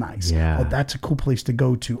 that's nice. Yeah. Oh, that's a cool place to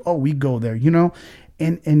go to. Oh, we go there,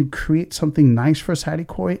 and create something nice for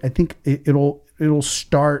Saticoy. I think it'll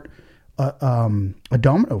start a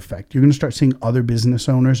domino effect. You're going to start seeing other business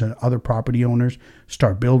owners and other property owners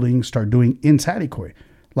start doing in Saticoy.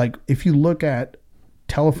 Like if you look at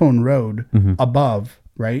Telephone Road above,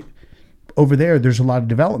 right? Over there's a lot of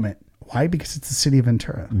development. Why? Because it's the city of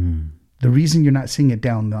Ventura. The reason you're not seeing it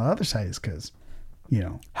down the other side is because,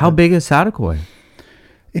 How big is Saticoy?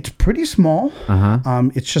 It's pretty small.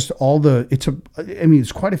 It's just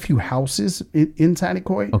it's quite a few houses in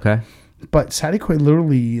Saticoy. Okay. But Saticoy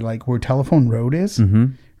literally where Telephone Road is,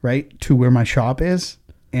 right? To where my shop is,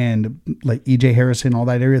 and EJ Harrison, all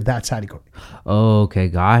that area, that's Saticoy. Oh, okay.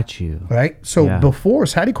 Got you. Right? So before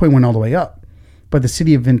Saticoy went all the way up, but the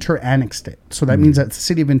city of Ventura annexed it. So that means that the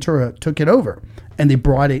city of Ventura took it over and they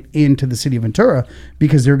brought it into the city of Ventura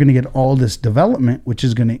because they're going to get all this development, which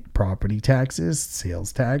is going to property taxes,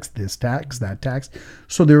 sales tax, this tax, that tax.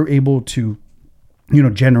 So they're able to,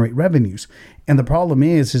 generate revenues. And the problem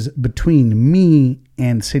is between me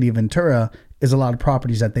and the city of Ventura is a lot of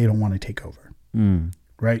properties that they don't want to take over.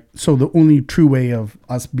 Right? So the only true way of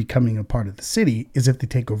us becoming a part of the city is if they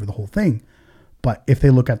take over the whole thing. But if they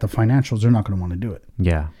look at the financials, they're not going to want to do it.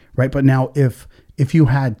 Yeah. Right. But now if you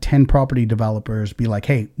had 10 property developers be like,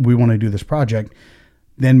 hey, we want to do this project,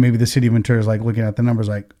 then maybe the city of Ventura is looking at the numbers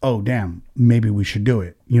oh, damn, maybe we should do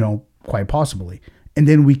it, quite possibly. And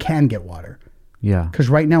then we can get water. Yeah. Because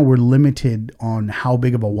right now we're limited on how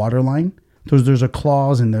big of a water line. There's a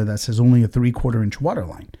clause in there that says only a 3/4 inch water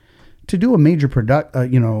line. To do a major we're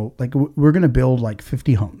going to build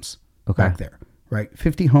 50 homes back there. Right,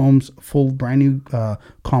 50 homes, full brand new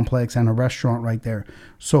complex and a restaurant right there.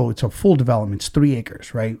 So it's a full development. It's 3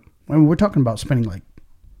 acres, right? I mean, we're talking about spending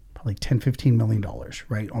probably $10-15 million,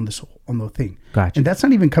 right, on the thing. Gotcha. And that's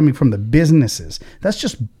not even coming from the businesses. That's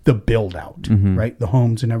just the build out, right? The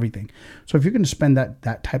homes and everything. So if you're going to spend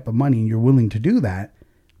that type of money and you're willing to do that,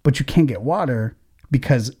 but you can't get water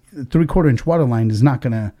because the 3/4 inch water line is not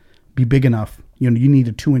going to be big enough. You know, you need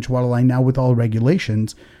a 2-inch water line now with all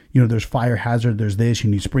regulations. You know, there's fire hazard, there's this, you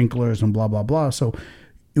need sprinklers and blah, blah, blah. So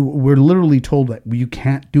we're literally told that you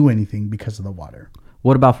can't do anything because of the water.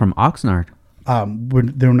 What about from Oxnard?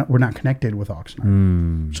 We're not connected with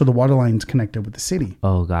Oxnard. So the water line's connected with the city.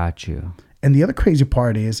 Oh, got you. And the other crazy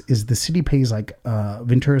part is the city pays like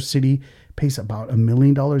Ventura City pays about $1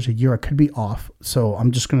 million a year. I could be off, so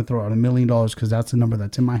I'm just going to throw out $1 million because that's the number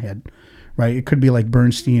that's in my head, right? It could be like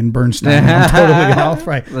Bernstein. I'm totally off,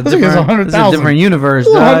 right? I think it's 100,000. It's a different universe.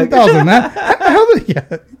 100,000, man.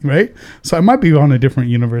 Yeah, right. So I might be on a different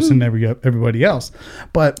universe than everybody else,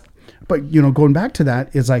 but you know, going back to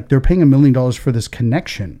that is like they're paying $1 million for this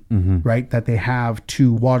connection, right? That they have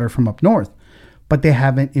to water from up north. But they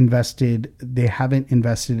haven't invested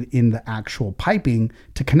in the actual piping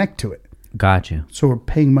to connect to it. Gotcha. So we're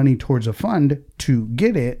paying money towards a fund to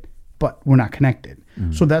get it, but we're not connected.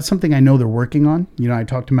 So that's something I know they're working on. You know, I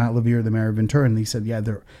talked to Matt Levere, the mayor of Ventura, and he said, yeah,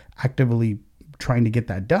 they're actively trying to get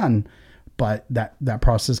that done, but that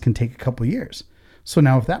process can take a couple of years. So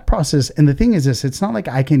now if that process, and the thing is this, it's not like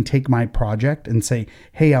I can take my project and say,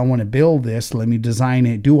 hey, I want to build this, let me design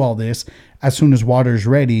it, do all this. As soon as water's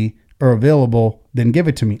ready or available, then give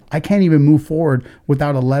it to me. I can't even move forward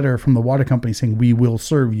without a letter from the water company saying we will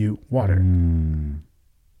serve you water.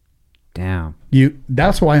 Damn.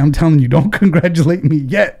 That's why I'm telling you, don't congratulate me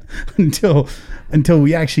yet until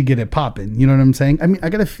we actually get it popping. You know what I'm saying? I mean, I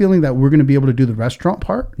got a feeling that we're going to be able to do the restaurant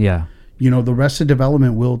part. Yeah. You know, the rest of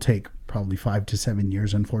development will take probably 5 to 7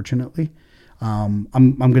 years, unfortunately. I'm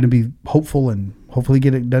going to be hopeful and hopefully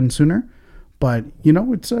get it done sooner. But you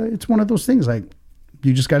know, it's one of those things like.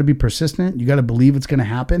 You just got to be persistent. You got to believe it's going to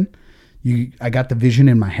happen. I got the vision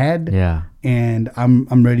in my head. Yeah. And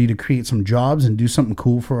I'm ready to create some jobs and do something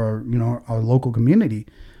cool for our local community.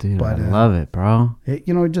 Dude, I love it, bro.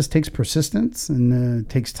 It just takes persistence and it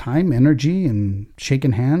takes time, energy, and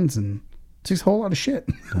shaking hands, and it takes a whole lot of shit.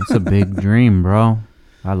 That's a big dream, bro.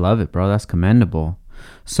 I love it, bro. That's commendable.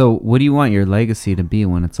 So what do you want your legacy to be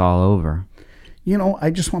when it's all over? You know, I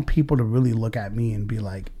just want people to really look at me and be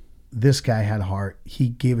like, this guy had heart. He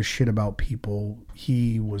gave a shit about people.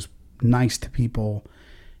 He was nice to people.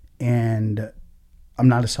 And I'm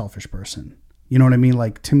not a selfish person. You know what I mean?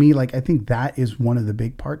 Like, to me, like, I think that is one of the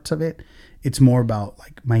big parts of it. It's more about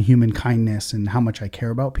like my human kindness and how much I care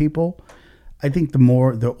about people. I think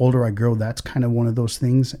the older I grow, that's kind of one of those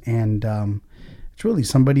things. And it's really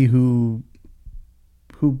somebody who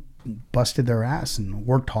busted their ass and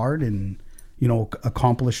worked hard and, you know,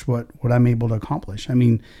 accomplished what I'm able to accomplish. I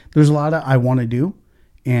mean, there's a lot I want to do,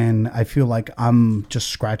 and I feel like I'm just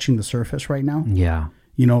scratching the surface right now. Yeah.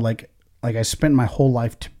 You know, like I spent my whole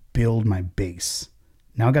life to build my base.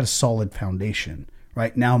 Now I got a solid foundation.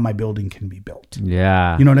 Right now my building can be built.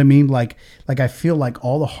 Yeah. You know what I mean? Like I feel like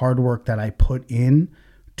all the hard work that I put in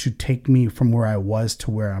to take me from where I was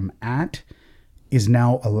to where I'm at is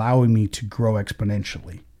now allowing me to grow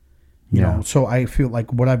exponentially. You know, so I feel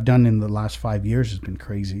like what I've done in the last 5 years has been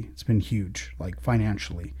crazy. It's been huge, like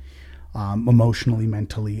financially, emotionally,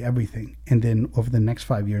 mentally, everything. And then over the next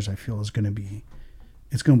 5 years, I feel it's going to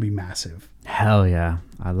be massive. Hell yeah.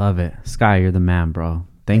 I love it. Sky, you're the man, bro.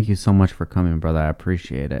 Thank you so much for coming, brother. I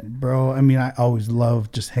appreciate it. Bro, I mean, I always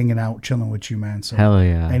love just hanging out, chilling with you, man. So hell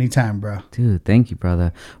yeah. Anytime, bro. Dude, thank you,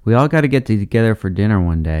 brother. We all got to get together for dinner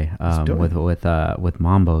one day with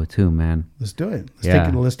Mambo too, man. Let's do it.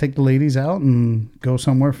 Let's take the ladies out and go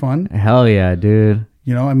somewhere fun. Hell yeah, dude.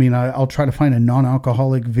 You know, I mean, I'll try to find a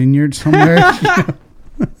non-alcoholic vineyard somewhere.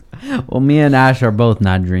 Well, me and Ash are both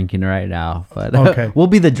not drinking right now, but okay. We'll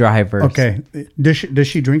be the drivers. Okay. Does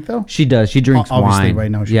she drink though? She does. She drinks obviously wine.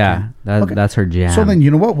 Right now she can. That's her jam. So then,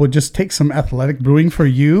 you know what? We'll just take some Athletic Brewing for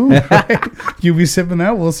you. Right? You be sipping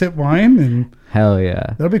that. We'll sip wine, and hell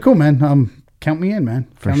yeah, that'll be cool, man. Count me in, man.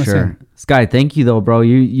 For sure. Sky, thank you though, bro.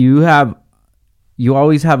 You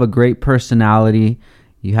always have a great personality.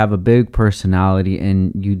 You have a big personality,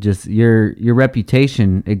 and your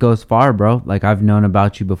reputation, it goes far, bro. Like, I've known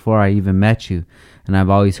about you before I even met you, and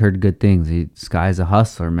I've always heard good things. Sky's a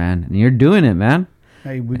hustler, man, and you're doing it, man.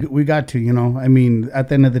 Hey, we got to, you know. I mean, at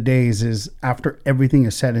the end of the day, is after everything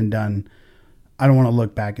is said and done, I don't want to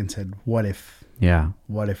look back and say, what if? Yeah.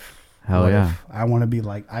 What if? Hell yeah. If? I want to be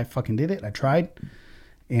like, I fucking did it. I tried.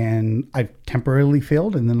 And I temporarily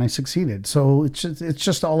failed, and then I succeeded. So it's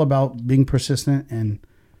just all about being persistent and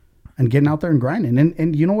getting out there and grinding.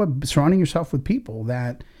 And you know what? Surrounding yourself with people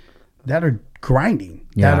that are grinding,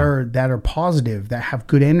 that are positive, that have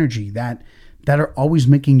good energy, that are always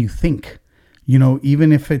making you think. You know,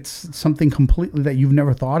 even if it's something completely that you've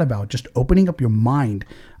never thought about, just opening up your mind,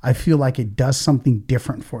 I feel like it does something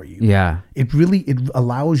different for you. Yeah. It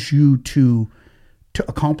allows you to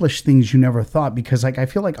accomplish things you never thought, because like I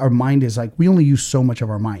feel like our mind is like, we only use so much of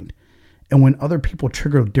our mind. And when other people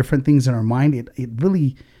trigger different things in our mind, it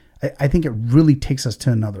really, I think it really takes us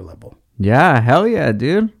to another level. Yeah, hell yeah,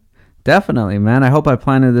 dude. Definitely, man. I hope I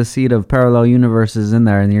planted the seed of parallel universes in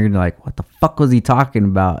there, and you're like, what the fuck was he talking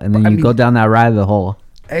about? And then you go down that rabbit hole.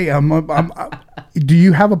 Hey, do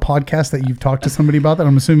you have a podcast that you've talked to somebody about that?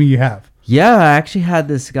 I'm assuming you have. Yeah, I actually had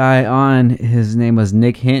this guy on. His name was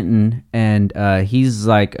Nick Hinton, and he's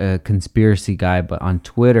like a conspiracy guy, but on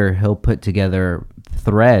Twitter, he'll put together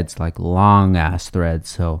threads, like long-ass threads.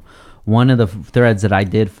 So one of the threads that I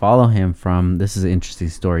did follow him from, this is an interesting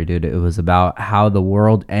story, dude. It was about how the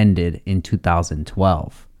world ended in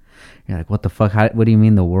 2012. You're like, what the fuck? What do you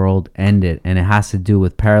mean the world ended? And it has to do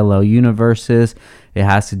with parallel universes. It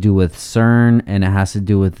has to do with CERN, and it has to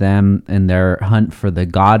do with them and their hunt for the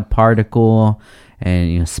God particle,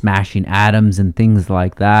 and, you know, smashing atoms and things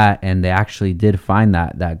like that. And they actually did find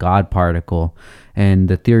that God particle. And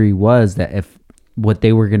the theory was that if what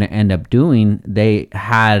they were going to end up doing, they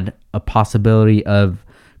had a possibility of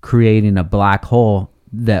creating a black hole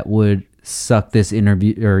that would suck this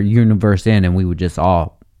universe in, and we would just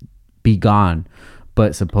all be gone.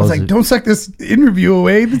 But supposedly, I was like, don't suck this interview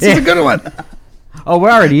away. This is a good one. Oh,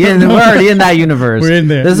 we're already in that universe. We're in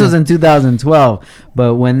there. This was in 2012.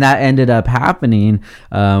 But when that ended up happening,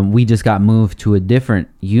 we just got moved to a different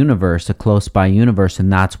universe, a close by universe,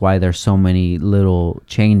 and that's why there's so many little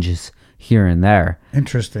changes here and there.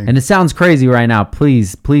 Interesting. And it sounds crazy right now.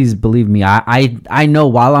 Please believe me. I know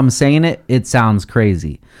while I'm saying it, it sounds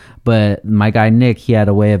crazy. But my guy Nick, he had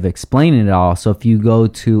a way of explaining it all. So if you go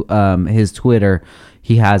to his Twitter,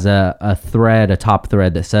 he has a top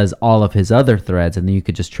thread that says all of his other threads, and then you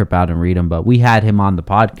could just trip out and read them. But we had him on the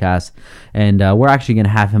podcast, and we're actually going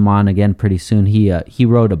to have him on again pretty soon. He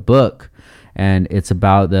wrote a book, and it's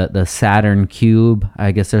about the Saturn cube.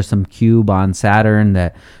 I guess there's some cube on Saturn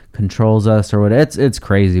that controls us or what. It's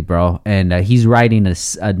crazy, bro. And he's writing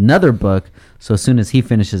another book. So as soon as he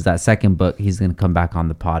finishes that second book, he's going to come back on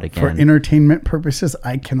the pod again. For entertainment purposes,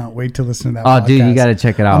 I cannot wait to listen to that podcast. Dude, you got to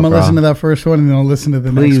check it out, I'm going to listen to that first one, and then I'll listen to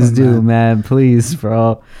the next one. Please do, man. Please,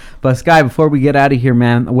 bro. But Sky, before we get out of here,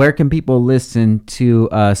 man, where can people listen to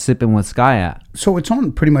Sippin' with Sky at? So it's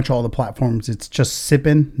on pretty much all the platforms. It's just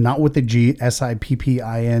Sippin', not with the G,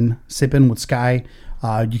 Sippin, Sippin' with Sky.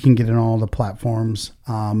 You can get it on all the platforms.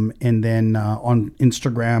 And then on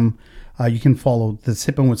Instagram, you can follow the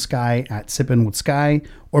Sippin' with Sky at Sippin' with Sky,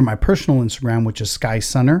 or my personal Instagram, which is Sky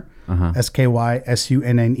Sunner,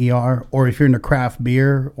 SKYSUNNER. Or if you're into craft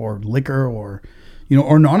beer or liquor, or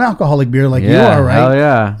or non-alcoholic beer like you are, right? Hell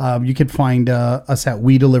yeah. You could find us at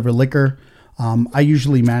We Deliver Liquor. I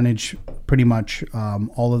usually manage pretty much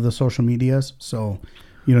all of the social medias, so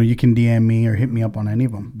you can DM me or hit me up on any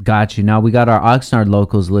of them. Got you. Now we got our Oxnard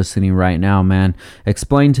locals listening right now, man.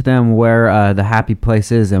 Explain to them where the happy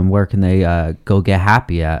place is and where can they go get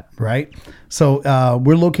happy at. Right. So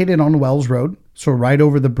we're located on Wells Road. So right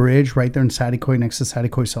over the bridge, right there in Saticoy, next to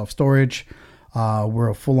Saticoy Self-Storage. We're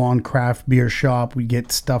a full-on craft beer shop. We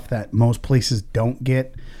get stuff that most places don't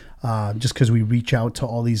get. Just because we reach out to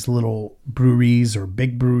all these little breweries or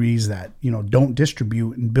big breweries that don't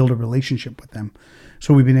distribute and build a relationship with them.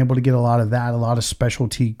 So we've been able to get a lot of that, a lot of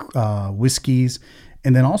specialty whiskeys,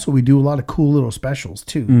 and then also we do a lot of cool little specials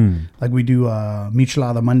too. Like we do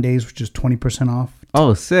Michelada Mondays, which is 20% off.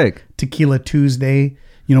 Oh, sick! Tequila Tuesday.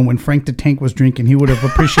 When Frank the Tank was drinking, he would have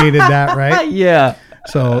appreciated that, right? Yeah.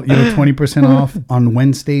 So 20% off on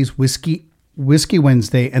Wednesdays. Whiskey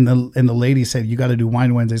Wednesday, and the lady said you got to do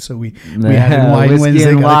Wine Wednesday, so we had Wine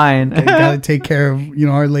Wednesday. And wine. Got to take care of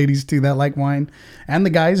our ladies too that like wine, and the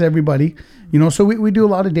guys, everybody. So we do a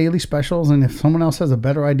lot of daily specials, and if someone else has a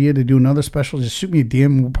better idea to do another special, just shoot me a DM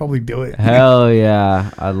and we'll probably do it. Hell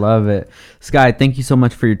yeah, I love it. Sky, thank you so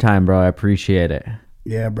much for your time, bro. I appreciate it.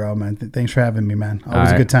 Yeah, bro, man. Thanks for having me, man.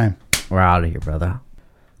 Always a good time. We're out of here, brother.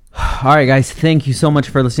 All right, guys, thank you so much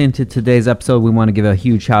for listening to today's episode. We want to give a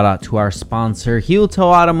huge shout out to our sponsor, Heel Toe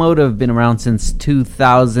Automotive. Been around since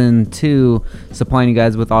 2002, supplying you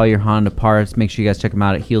guys with all your Honda parts. Make sure you guys check them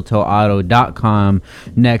out at HeelToeAuto.com.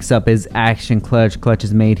 Next up is Action Clutch. Clutch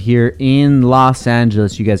is made here in Los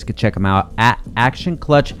Angeles. You guys can check them out at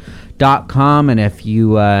actionclutch.com. manscaped.com, and if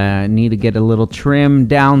you need to get a little trim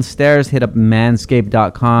downstairs, hit up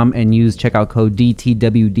manscaped.com and use checkout code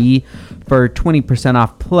DTWD for 20%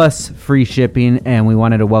 off plus free shipping. And we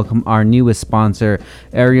wanted to welcome our newest sponsor,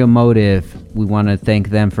 Aeromotive. We want to thank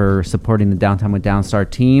them for supporting the Downtime with Downstar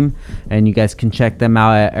team, and you guys can check them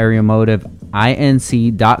out at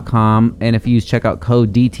aeromotiveinc.com, and if you use checkout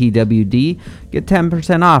code DTWD, get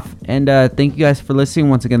 10% off. And thank you guys for listening.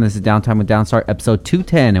 Once again, this is Downtime with Downstar, episode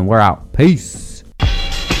 210, and we're out. Peace.